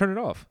turn it off, I turn it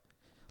off.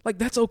 Like,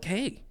 that's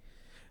okay.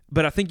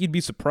 But I think you'd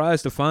be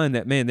surprised to find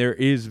that, man, there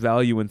is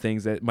value in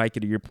things that, Micah,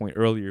 to your point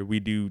earlier, we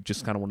do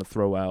just kind of want to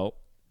throw out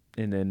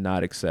and then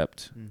not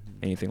accept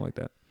anything like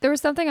that. There was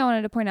something I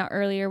wanted to point out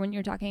earlier when you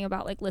were talking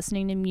about like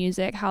listening to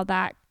music, how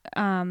that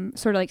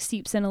sort of like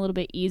seeps in a little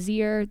bit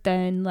easier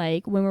than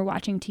like when we're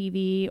watching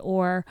TV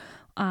or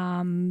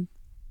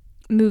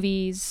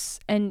movies,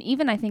 and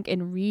even I think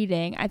in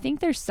reading. I think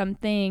there's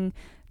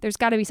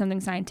got to be something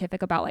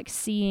scientific about like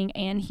seeing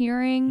and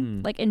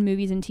hearing like in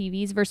movies and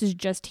TVs versus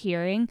just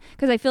hearing,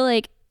 because I feel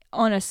like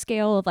on a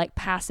scale of like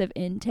passive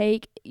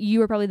intake,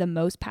 you are probably the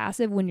most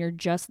passive when you're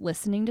just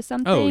listening to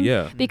something. Oh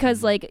yeah.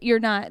 Because like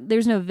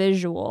there's no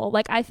visual.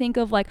 Like I think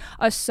of like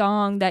a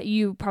song that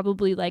you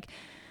probably like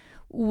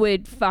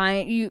would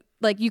find,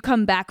 like you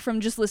come back from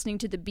just listening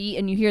to the beat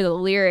and you hear the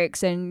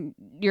lyrics and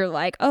you're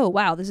like, oh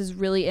wow, this is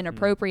really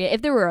inappropriate.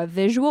 If there were a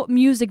visual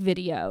music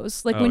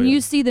videos, like when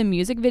you see the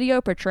music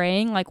video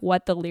portraying like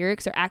what the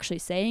lyrics are actually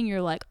saying,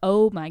 you're like,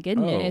 oh my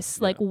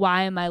goodness, like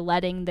why am I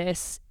letting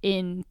this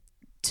into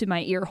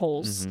my ear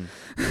holes?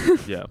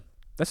 Yeah.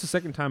 That's the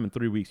second time in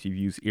 3 weeks you've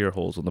used ear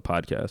holes on the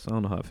podcast. I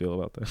don't know how I feel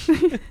about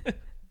that.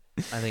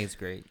 I think it's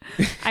great.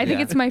 I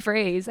think it's my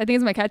phrase. I think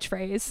it's my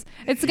catchprise.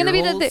 It's gonna be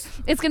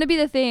it's gonna be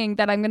the thing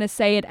that I'm gonna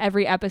say at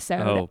every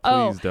episode.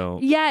 Oh, please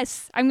don't.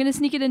 Yes, I'm gonna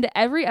sneak it into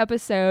every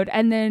episode,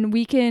 and then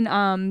we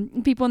can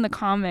people in the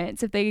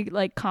comments, if they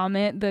like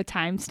comment the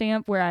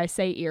timestamp where I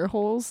say ear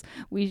holes,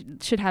 we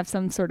should have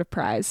some sort of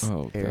prize.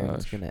 Oh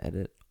Aaron's gosh. gonna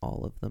edit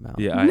all of them out.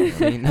 Yeah, I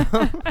am.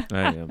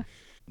 I am.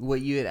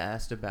 What you had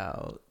asked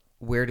about,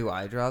 where do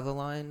I draw the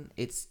line?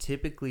 It's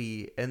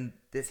typically, and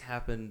this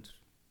happened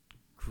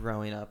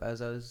growing up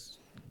as I was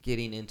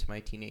getting into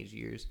my teenage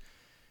years,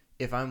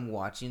 if I'm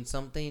watching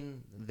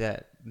something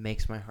that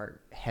makes my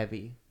heart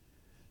heavy,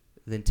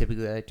 then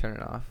typically I turn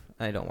it off.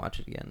 I don't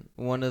watch it again.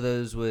 One of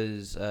those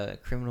was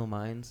Criminal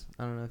Minds.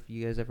 I don't know if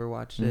you guys ever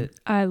watched it.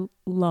 I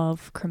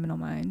love Criminal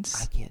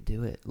Minds. I can't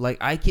do it. Like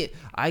I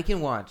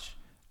can watch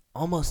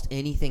almost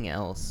anything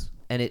else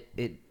and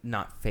it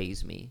not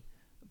faze me.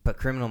 But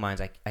Criminal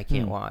Minds I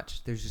can't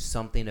watch. There's just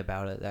something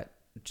about it that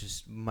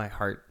just my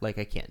heart, like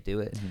I can't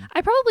do it.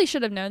 I probably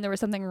should have known there was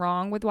something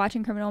wrong with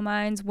watching Criminal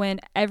Minds when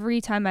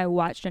every time I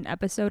watched an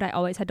episode I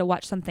always had to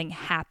watch something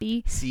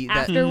happy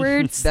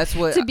afterwards. That's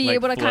what to be like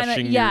able to kind of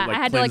I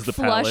had to like flush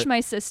palate. my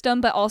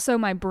system, but also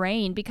my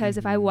brain, because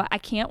if I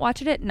can't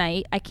watch it at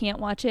night, I can't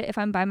watch it if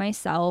I'm by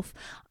myself,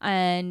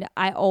 and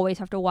I always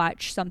have to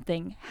watch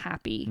something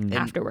happy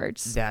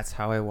afterwards. That's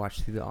how I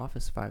watched through The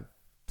Office 5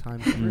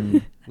 times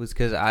through. Was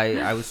because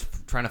I was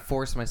trying to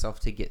force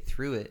myself to get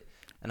through it,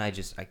 and I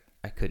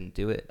couldn't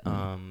do it.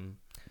 Then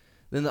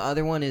the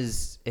other one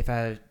is if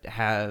I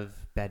have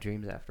bad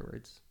dreams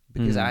afterwards,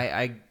 because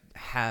I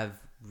have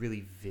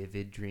really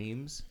vivid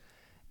dreams,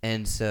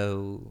 and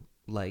so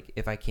like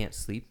if I can't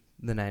sleep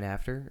the night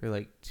after, or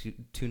like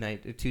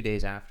 2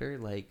 days after,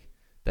 like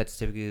that's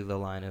typically the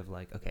line of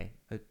like, okay,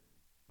 I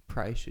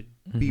probably should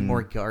be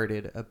more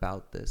guarded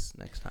about this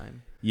next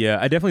time. Yeah,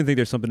 I definitely think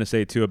there's something to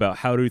say too about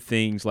how do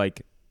things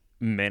like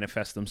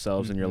manifest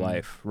themselves in your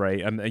life, right?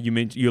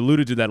 You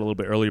alluded to that a little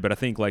bit earlier, but I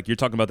think like you're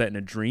talking about that in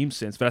a dream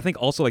sense, but I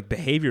think also like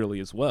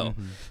behaviorally as well.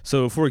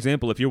 So for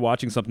example, if you're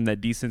watching something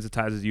that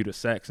desensitizes you to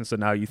sex, and so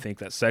now you think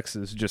that sex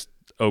is just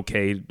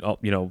okay,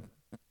 you know,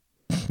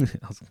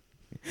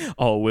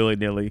 all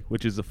willy-nilly,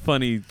 which is a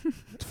funny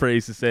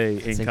phrase to say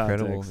in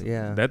incredible. context.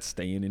 Yeah, that's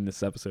staying in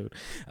this episode.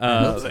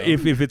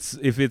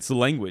 If it's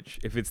language,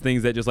 if it's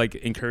things that just like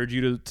encourage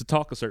you to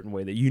talk a certain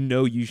way that you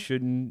know you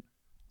shouldn't,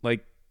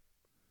 like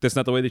that's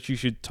not the way that you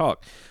should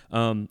talk.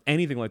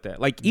 Anything like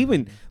that. Like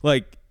even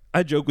like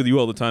I joke with you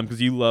all the time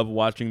because you love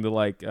watching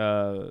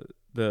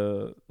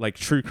the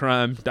true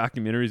crime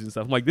documentaries and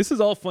stuff. I'm like, this is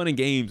all fun and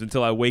games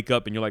until I wake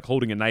up and you're like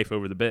holding a knife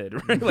over the bed,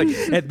 right? Like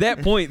at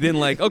that point, then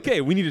like,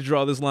 okay, we need to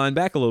draw this line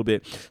back a little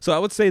bit. So I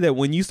would say that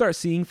when you start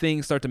seeing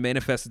things start to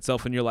manifest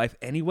itself in your life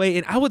anyway,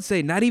 and I would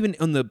say not even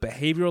on the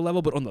behavioral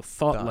level, but on the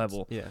thought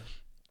level. Yeah.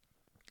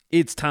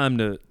 It's time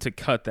to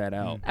cut that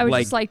out. I would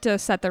just like to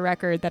set the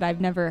record that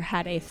I've never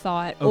had a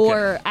thought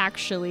or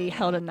actually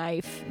held a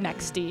knife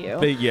next to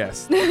you.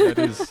 Yes. That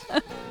is,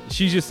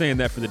 she's just saying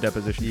that for the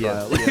deposition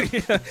file.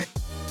 Yeah.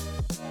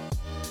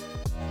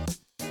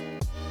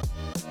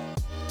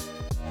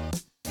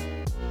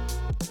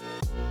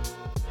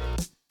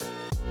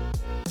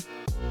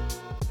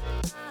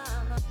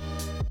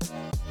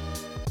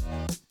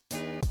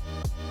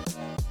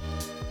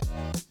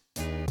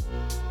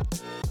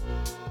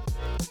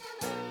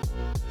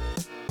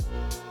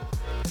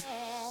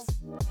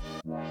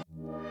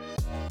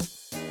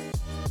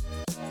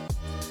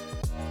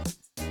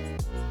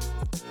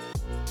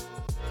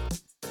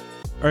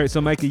 All right,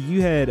 so Micah,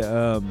 you had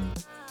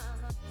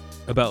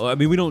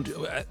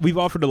we've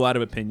offered a lot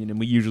of opinion, and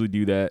we usually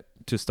do that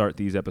to start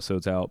these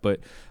episodes out,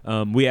 but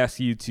we asked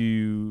you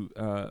to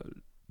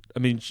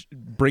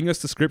bring us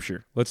to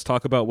scripture. Let's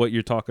talk about what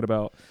you're talking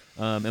about,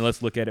 and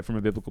let's look at it from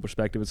a biblical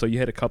perspective. And so you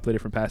had a couple of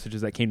different passages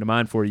that came to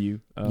mind for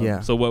you.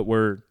 So what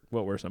were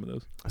some of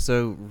those?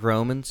 So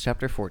Romans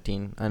chapter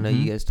 14. I know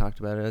you guys talked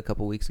about it a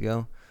couple weeks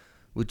ago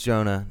with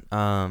Jonah.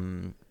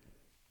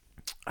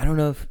 I don't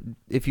know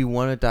if you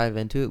want to dive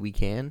into it, we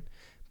can,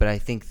 but I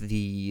think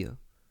the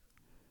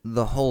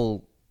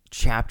whole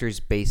chapter is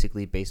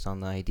basically based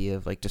on the idea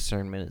of like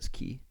discernment is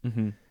key.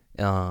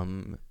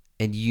 And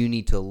you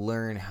need to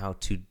learn how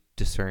to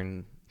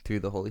discern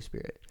through the Holy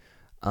Spirit.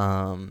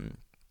 And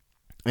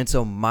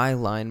so my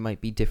line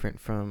might be different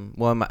from,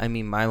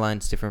 my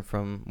line's different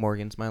from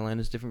Morgan's, my line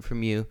is different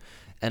from you.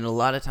 And a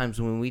lot of times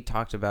when we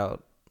talked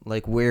about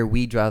like where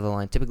we draw the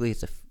line, typically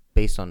it's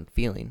based on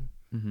feeling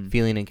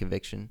and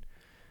conviction.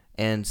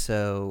 And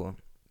so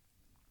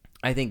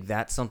I think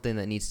that's something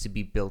that needs to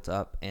be built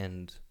up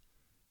and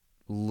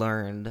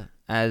learned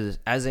as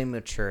a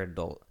mature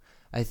adult.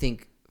 I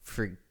think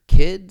for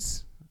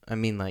kids,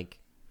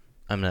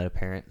 I'm not a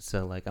parent,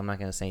 so like I'm not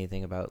gonna say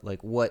anything about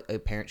like what a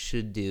parent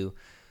should do.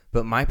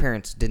 But my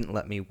parents didn't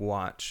let me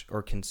watch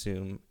or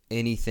consume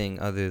anything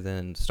other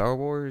than Star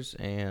Wars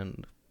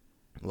and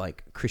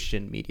like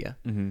Christian media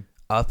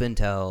up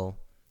until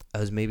I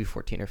was maybe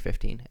 14 or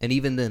 15. And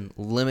even then,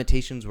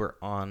 limitations were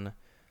on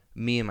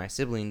me and my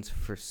siblings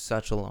for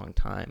such a long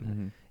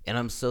time. And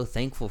I'm so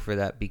thankful for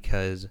that,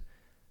 because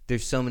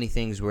there's so many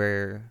things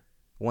where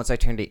once I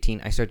turned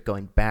 18, I started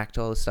going back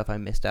to all the stuff I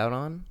missed out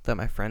on that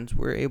my friends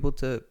were able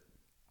to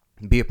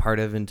be a part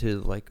of and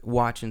to like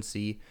watch and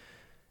see.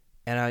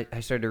 And I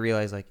started to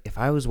realize, like, if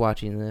I was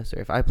watching this or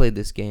if I played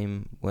this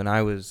game when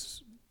I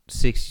was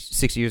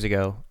six years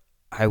ago,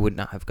 I would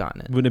not have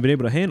gotten it. Wouldn't have been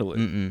able to handle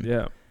it.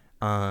 Yeah.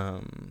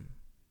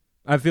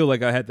 I feel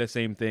like I had that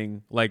same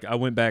thing. Like, I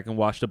went back and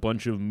watched a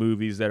bunch of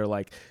movies that are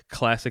like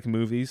classic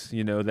movies,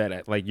 you know,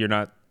 that like you're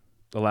not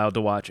allowed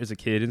to watch as a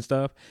kid and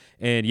stuff.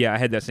 And yeah, I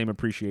had that same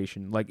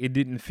appreciation. Like, it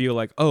didn't feel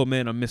like, oh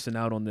man, I'm missing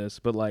out on this.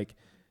 But like,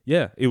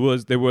 yeah,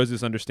 there was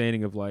this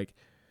understanding of like,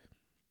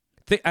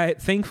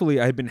 thankfully,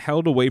 I had been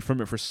held away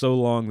from it for so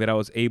long that I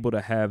was able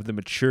to have the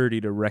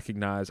maturity to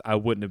recognize I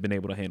wouldn't have been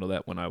able to handle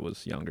that when I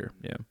was younger.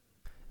 Yeah.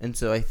 And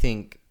so I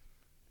think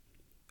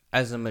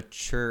as a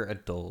mature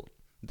adult,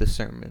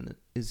 discernment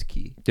is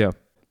key. Yeah.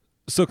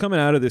 So coming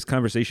out of this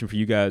conversation for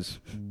you guys,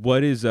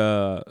 what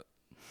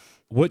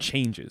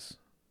changes?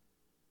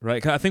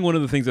 Right? 'Cause I think one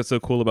of the things that's so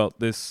cool about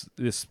this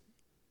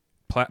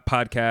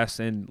podcast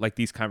and like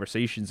these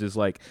conversations is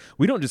like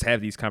we don't just have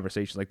these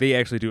conversations, like they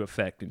actually do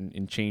affect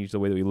and change the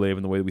way that we live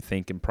and the way that we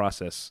think and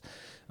process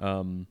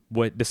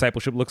what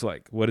discipleship looks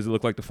like. What does it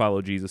look like to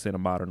follow Jesus in a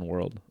modern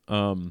world?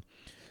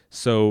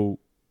 So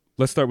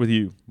let's start with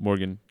you,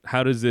 Morgan.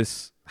 How does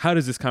this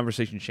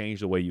conversation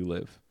change the way you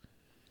live?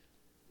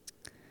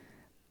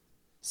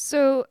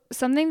 So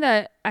something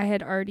that I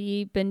had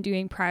already been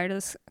doing prior to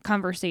this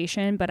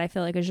conversation, but I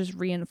feel like it's just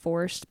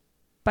reinforced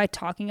by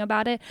talking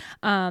about it.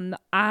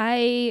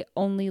 I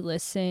only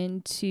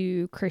listen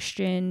to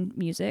Christian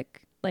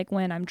music, like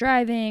when I'm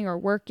driving or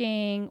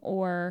working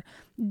or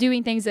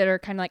doing things that are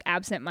kind of like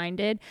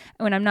absent-minded.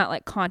 And when I'm not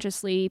like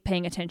consciously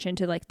paying attention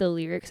to like the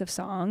lyrics of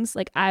songs,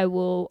 like I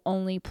will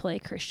only play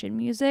Christian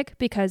music,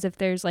 because if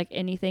there's like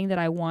anything that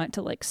I want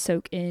to like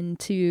soak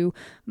into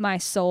my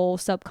soul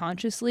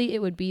subconsciously,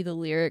 it would be the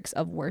lyrics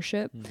of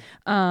worship.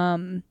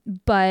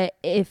 But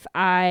if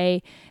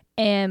I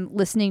am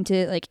listening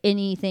to like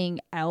anything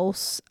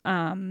else,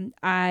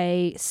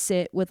 I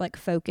sit with like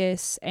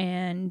focus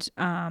and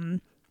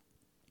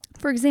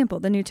for example,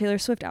 the new Taylor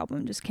Swift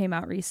album just came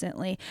out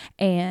recently,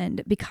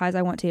 and because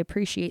I want to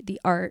appreciate the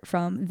art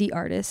from the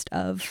artist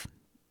of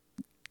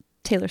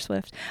Taylor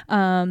Swift,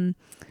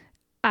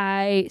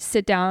 I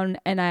sit down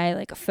and I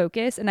like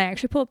focus and I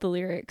actually pull up the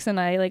lyrics and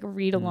I like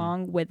read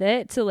along with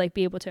it to like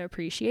be able to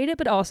appreciate it,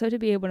 but also to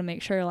be able to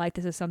make sure like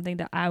this is something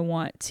that I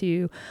want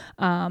to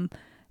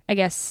I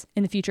guess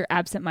in the future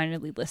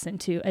absentmindedly listen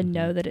to and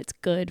know that it's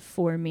good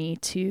for me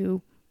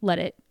to let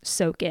it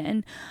soak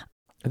in.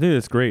 I think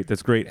that's great.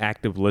 That's great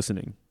active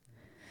listening,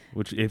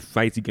 which it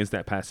fights against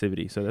that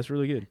passivity. So that's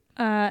really good.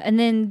 And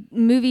then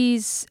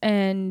movies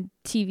and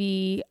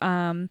TV,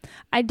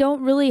 I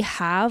don't really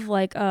have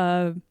like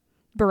a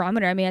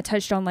barometer. I mean, I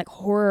touched on like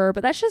horror,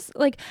 but that's just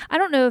like, I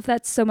don't know if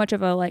that's so much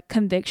of a like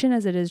conviction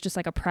as it is just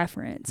like a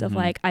preference of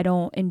like, I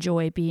don't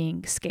enjoy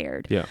being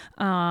scared. Yeah.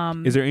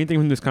 Is there anything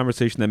from this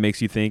conversation that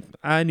makes you think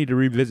I need to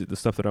revisit the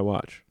stuff that I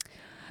watch?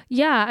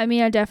 Yeah, I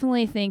mean, I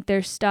definitely think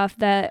there's stuff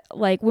that,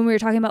 like, when we were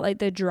talking about, like,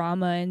 the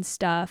drama and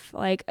stuff,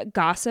 like,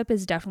 gossip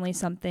is definitely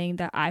something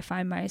that I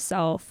find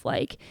myself,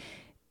 like,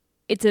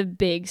 it's a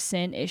big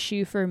sin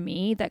issue for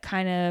me that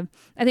kind of,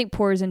 I think,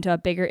 pours into a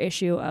bigger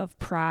issue of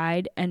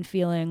pride and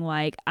feeling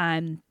like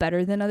I'm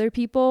better than other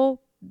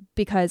people.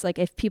 Because, like,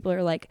 if people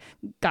are, like,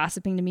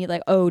 gossiping to me,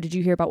 like, oh, did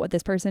you hear about what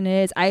this person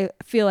is? I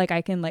feel like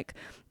I can, like,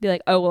 be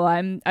like, oh, well,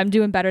 I'm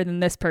doing better than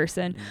this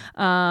person.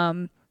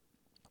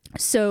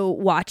 So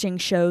watching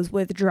shows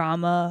with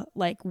drama,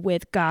 like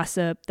with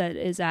gossip that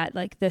is at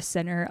like the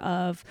center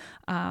of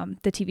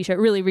the TV show,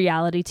 really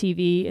reality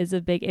TV is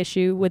a big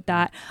issue with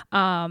that.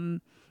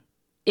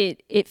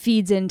 It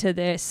feeds into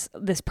this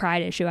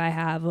pride issue I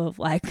have of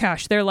like,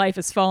 gosh, their life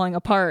is falling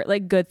apart.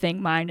 Like, good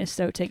thing mine is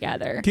so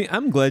together.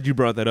 I'm glad you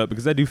brought that up,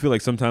 because I do feel like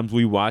sometimes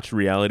we watch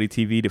reality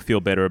TV to feel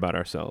better about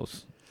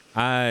ourselves.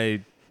 I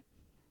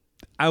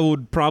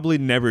would probably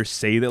never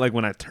say that, like,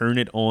 when I turn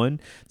it on,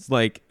 it's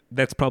like,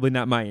 that's probably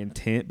not my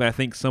intent, but I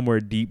think somewhere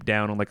deep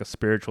down on like a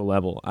spiritual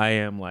level, I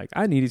am like,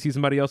 I need to see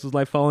somebody else's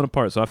life falling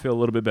apart, so I feel a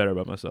little bit better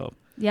about myself.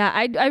 Yeah,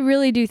 I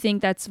really do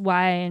think that's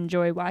why I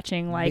enjoy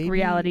watching like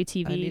reality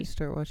TV. I need to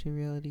start watching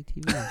reality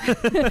TV.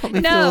 Help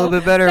me feel a little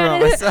bit better about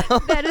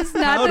myself. That is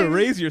not how to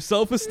raise your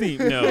self-esteem.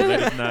 No,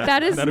 that is not.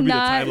 That is that'll not be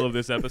the title of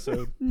this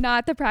episode.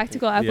 Not the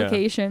practical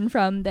application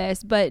from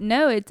this, but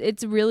no,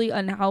 it's really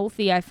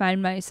unhealthy. I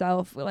find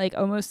myself like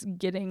almost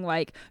getting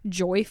like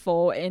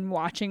joyful in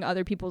watching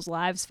other people's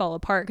lives fall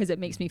apart because it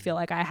makes me feel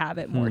like I have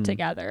it more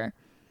together.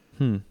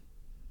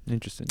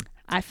 Interesting.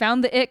 I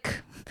found the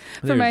ick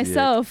for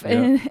myself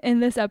in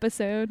this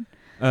episode.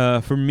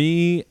 For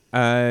me,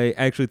 I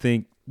actually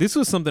think this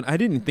was something I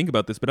didn't think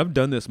about this, but I've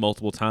done this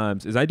multiple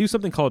times. Is I do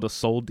something called a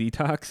soul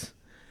detox.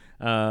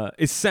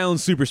 It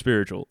sounds super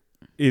spiritual.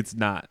 It's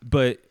not.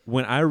 But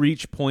when I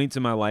reach points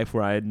in my life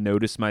where I had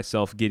noticed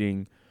myself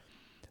getting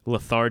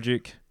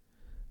lethargic,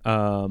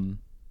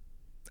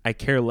 I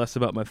care less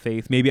about my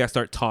faith. Maybe I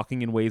start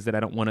talking in ways that I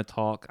don't want to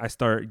talk. I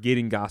start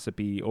getting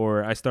gossipy,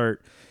 or I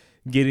start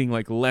getting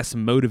like less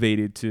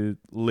motivated to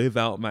live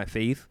out my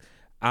faith.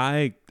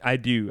 I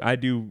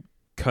do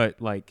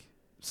cut like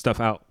stuff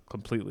out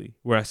completely,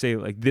 where I say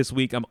like this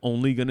week I'm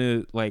only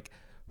gonna like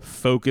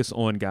focus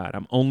on God.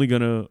 I'm only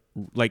gonna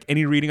like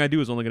any reading I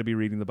do is only gonna be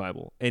reading the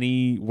Bible.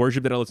 Any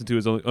worship that I listen to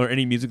is only, or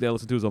any music that I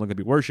listen to is only gonna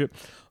be worship.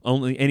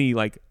 Only any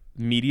like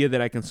media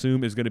that I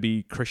consume is gonna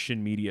be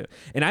Christian media.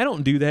 And I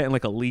don't do that in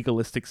like a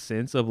legalistic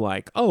sense of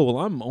like, oh well,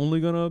 I'm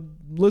only gonna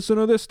listen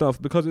to this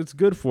stuff because it's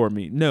good for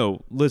me.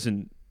 No,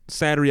 listen.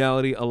 Sad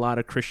reality, a lot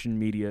of Christian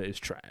media is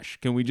trash.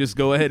 Can we just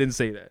go ahead and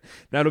say that?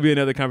 That'll be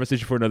another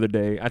conversation for another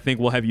day. I think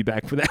we'll have you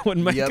back for that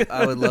one, Micah. Yep,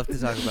 I would love to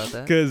talk about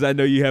that. Because I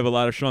know you have a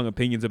lot of strong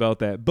opinions about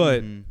that.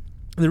 But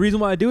the reason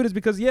why I do it is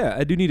because, yeah,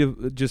 I do need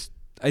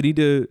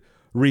to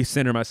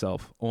recenter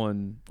myself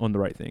on the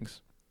right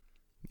things.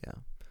 Yeah.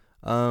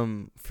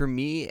 For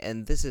me,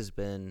 and this has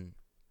been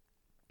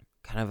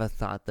kind of a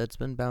thought that's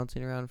been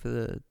bouncing around for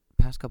the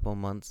past couple of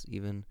months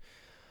even.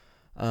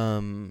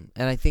 And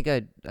I think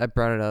I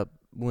brought it up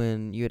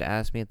when you had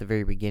asked me at the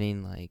very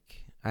beginning,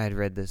 like I had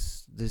read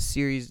this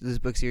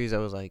book series that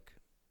was like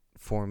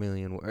 4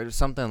 million words or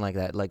something like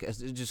that, like it's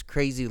just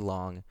crazy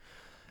long.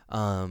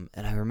 And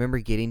I remember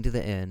getting to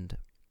the end,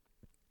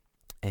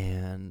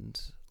 and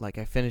like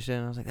I finished it,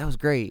 and I was like, that was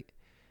great.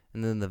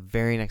 And then the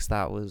very next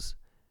thought was,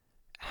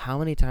 how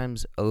many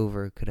times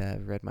over could I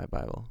have read my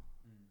Bible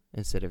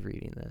instead of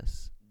reading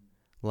this?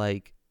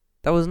 Like,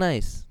 that was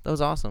nice, that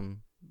was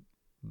awesome.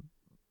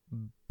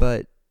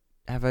 But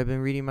have I been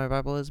reading my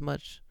Bible as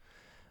much?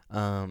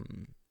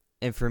 And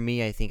for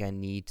me, I think I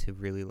need to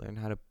really learn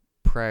how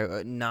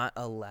to not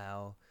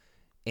allow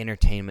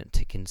entertainment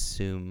to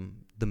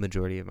consume the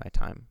majority of my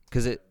time.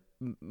 Because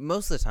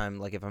most of the time,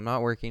 like if I'm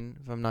not working,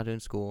 if I'm not doing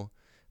school,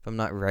 if I'm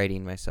not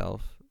writing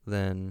myself,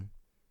 then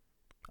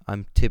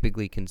I'm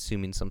typically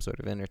consuming some sort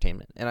of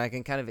entertainment. And I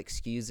can kind of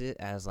excuse it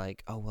as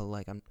like, oh, well,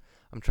 like I'm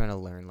trying to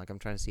learn. Like I'm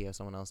trying to see how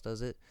someone else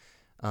does it.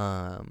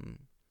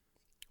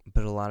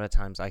 But a lot of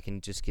times I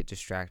can just get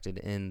distracted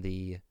in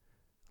the,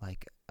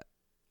 like,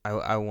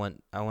 I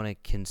want to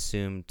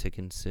consume,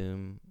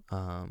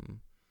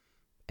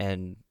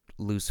 and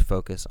lose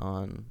focus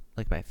on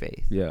like my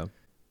faith. Yeah,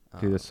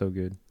 dude, that's so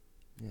good.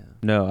 Yeah.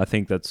 No, I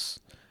think that's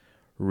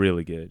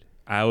really good.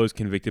 I was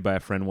convicted by a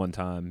friend one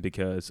time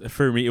because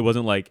for me it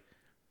wasn't like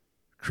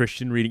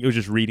Christian reading; it was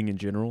just reading in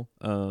general.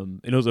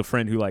 And it was a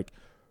friend who like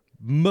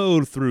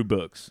mowed through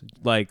books,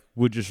 like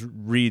would just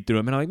read through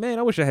them, and I'm like, man,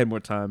 I wish I had more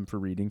time for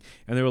reading.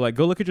 And they were like,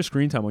 go look at your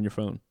screen time on your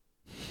phone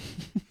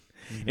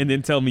and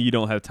then tell me you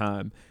don't have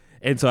time.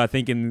 And so I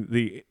think in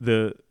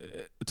the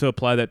to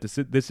apply that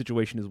to this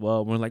situation as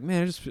well, we're like,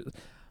 man,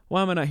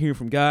 why am I not hearing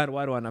from God?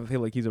 Why do I not feel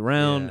like he's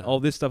around? Yeah. All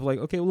this stuff, like,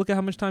 okay, well, look at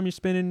how much time you're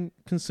spending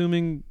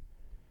consuming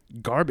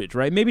garbage,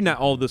 right? Maybe not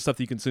all the stuff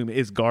that you consume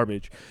is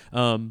garbage,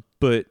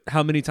 but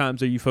how many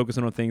times are you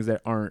focusing on things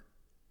that aren't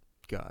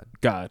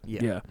God?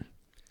 Yeah.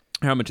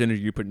 How much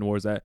energy you're putting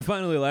towards that.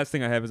 Finally, the last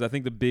thing I have is I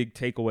think the big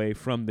takeaway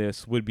from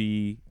this would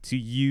be to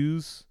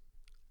use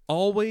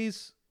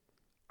always,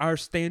 our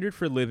standard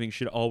for living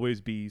should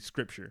always be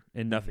scripture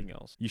and nothing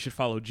else. You should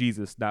follow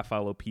Jesus, not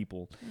follow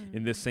people.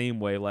 In the same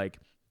way, like,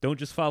 don't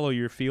just follow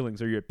your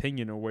feelings or your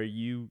opinion or where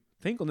you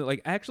think on it.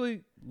 Like,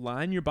 actually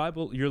line your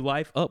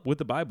life up with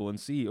the Bible and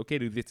see, okay,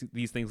 do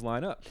these things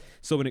line up?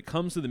 So when it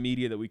comes to the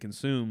media that we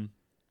consume,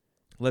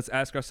 let's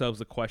ask ourselves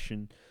the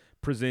question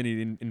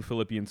presented in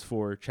Philippians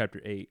 4,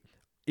 chapter 8.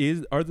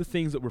 Are the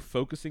things that we're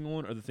focusing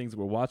on, are the things that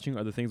we're watching,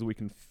 are the things that we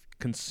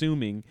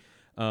consuming,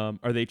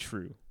 are they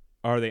true?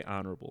 Are they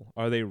honorable?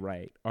 Are they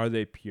right? Are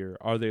they pure?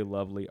 Are they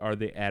lovely? Are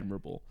they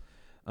admirable?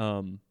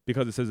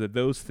 Because it says that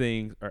those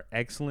things are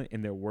excellent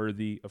and they're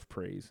worthy of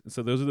praise. And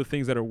so those are the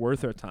things that are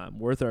worth our time,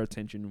 worth our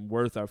attention,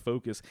 worth our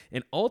focus.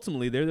 And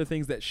ultimately, they're the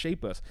things that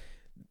shape us.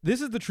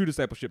 This is the True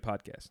Discipleship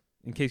Podcast,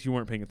 in case you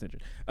weren't paying attention.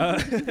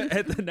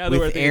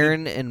 With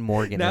Aaron and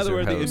Morgan. Now that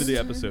we're at the hosts. end of the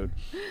episode.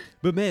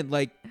 But man,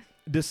 like,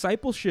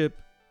 discipleship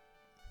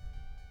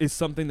is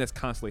something that's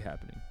constantly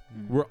happening.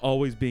 We're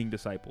always being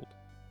discipled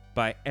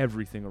by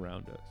everything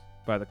around us,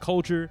 by the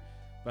culture,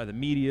 by the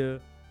media,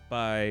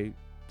 by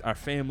our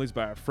families,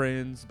 by our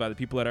friends, by the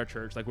people at our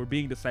church. Like, we're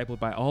being discipled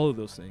by all of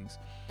those things.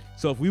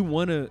 So if we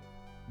want to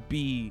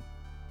be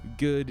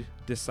good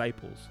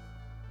disciples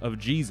of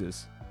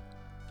Jesus,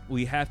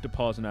 we have to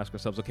pause and ask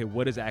ourselves, okay,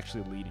 what is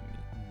actually leading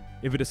me?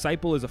 If a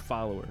disciple is a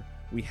follower,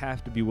 we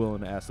have to be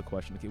willing to ask the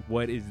question, okay,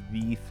 what is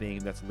the thing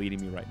that's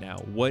leading me right now?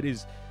 What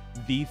is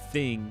the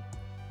thing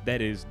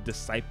that is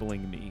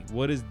discipling me?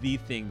 What is the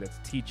thing that's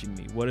teaching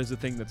me? What is the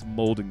thing that's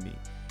molding me?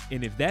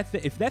 And if that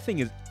thing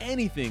is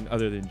anything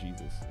other than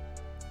Jesus,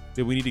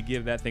 then we need to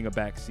give that thing a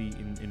backseat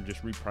and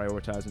just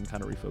reprioritize and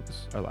kind of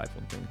refocus our life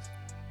on things.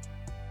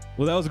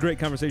 Well, that was a great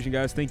conversation,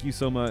 guys. Thank you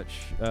so much.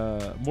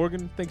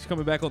 Morgan, thanks for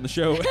coming back on the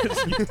show.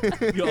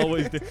 you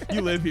always do.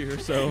 You live here,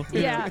 so.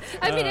 Yeah.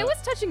 I mean, it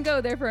was touch and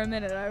go there for a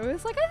minute. I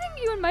was like, I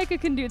think you and Micah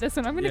can do this,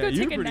 and I'm going to go take a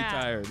nap. You were pretty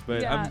tired,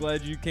 but I'm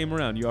glad you came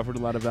around. You offered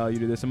a lot of value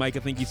to this. And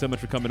Micah, thank you so much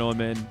for coming on,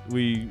 man.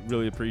 We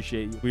really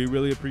appreciate you. We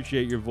really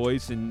appreciate your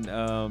voice and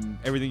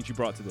everything that you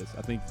brought to this.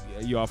 I think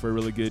you offer a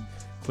really good,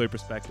 clear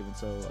perspective, and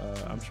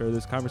so I'm sure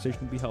this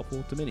conversation will be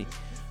helpful to many.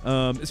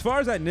 As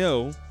far as I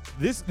know,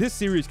 this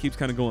series keeps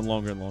kind of going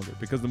longer and longer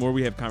because the more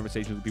we have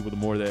conversations with people, the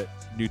more that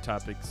new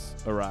topics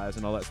arise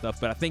and all that stuff.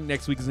 But I think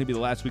next week is going to be the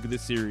last week of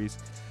this series.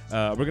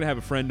 We're going to have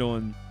a friend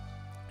on,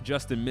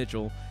 Justin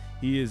Mitchell.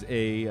 He is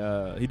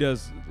he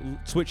does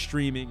Twitch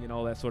streaming and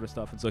all that sort of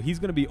stuff, and so he's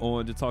going to be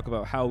on to talk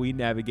about how we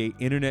navigate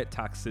internet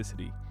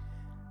toxicity.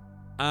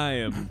 I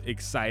am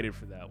excited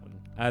for that one.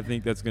 I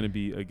think that's going to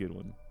be a good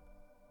one.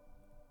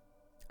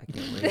 I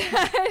can't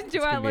wait.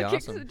 Do I look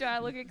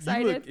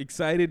excited? You look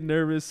excited,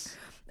 nervous.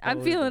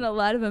 I'm feeling a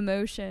lot of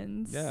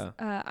emotions. Yeah.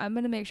 I'm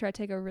gonna make sure I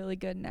take a really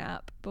good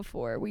nap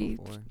before we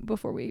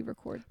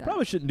record that.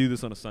 Probably shouldn't do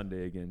this on a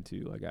Sunday again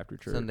too, like after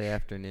church. Sunday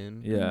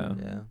afternoon. Yeah.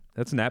 Yeah.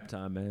 That's nap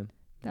time, man.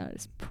 That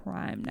is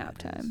prime nap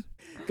time.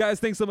 Guys,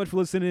 thanks so much for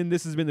listening.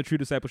 This has been the True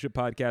Discipleship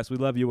Podcast. We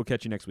love you. We'll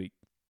catch you next week.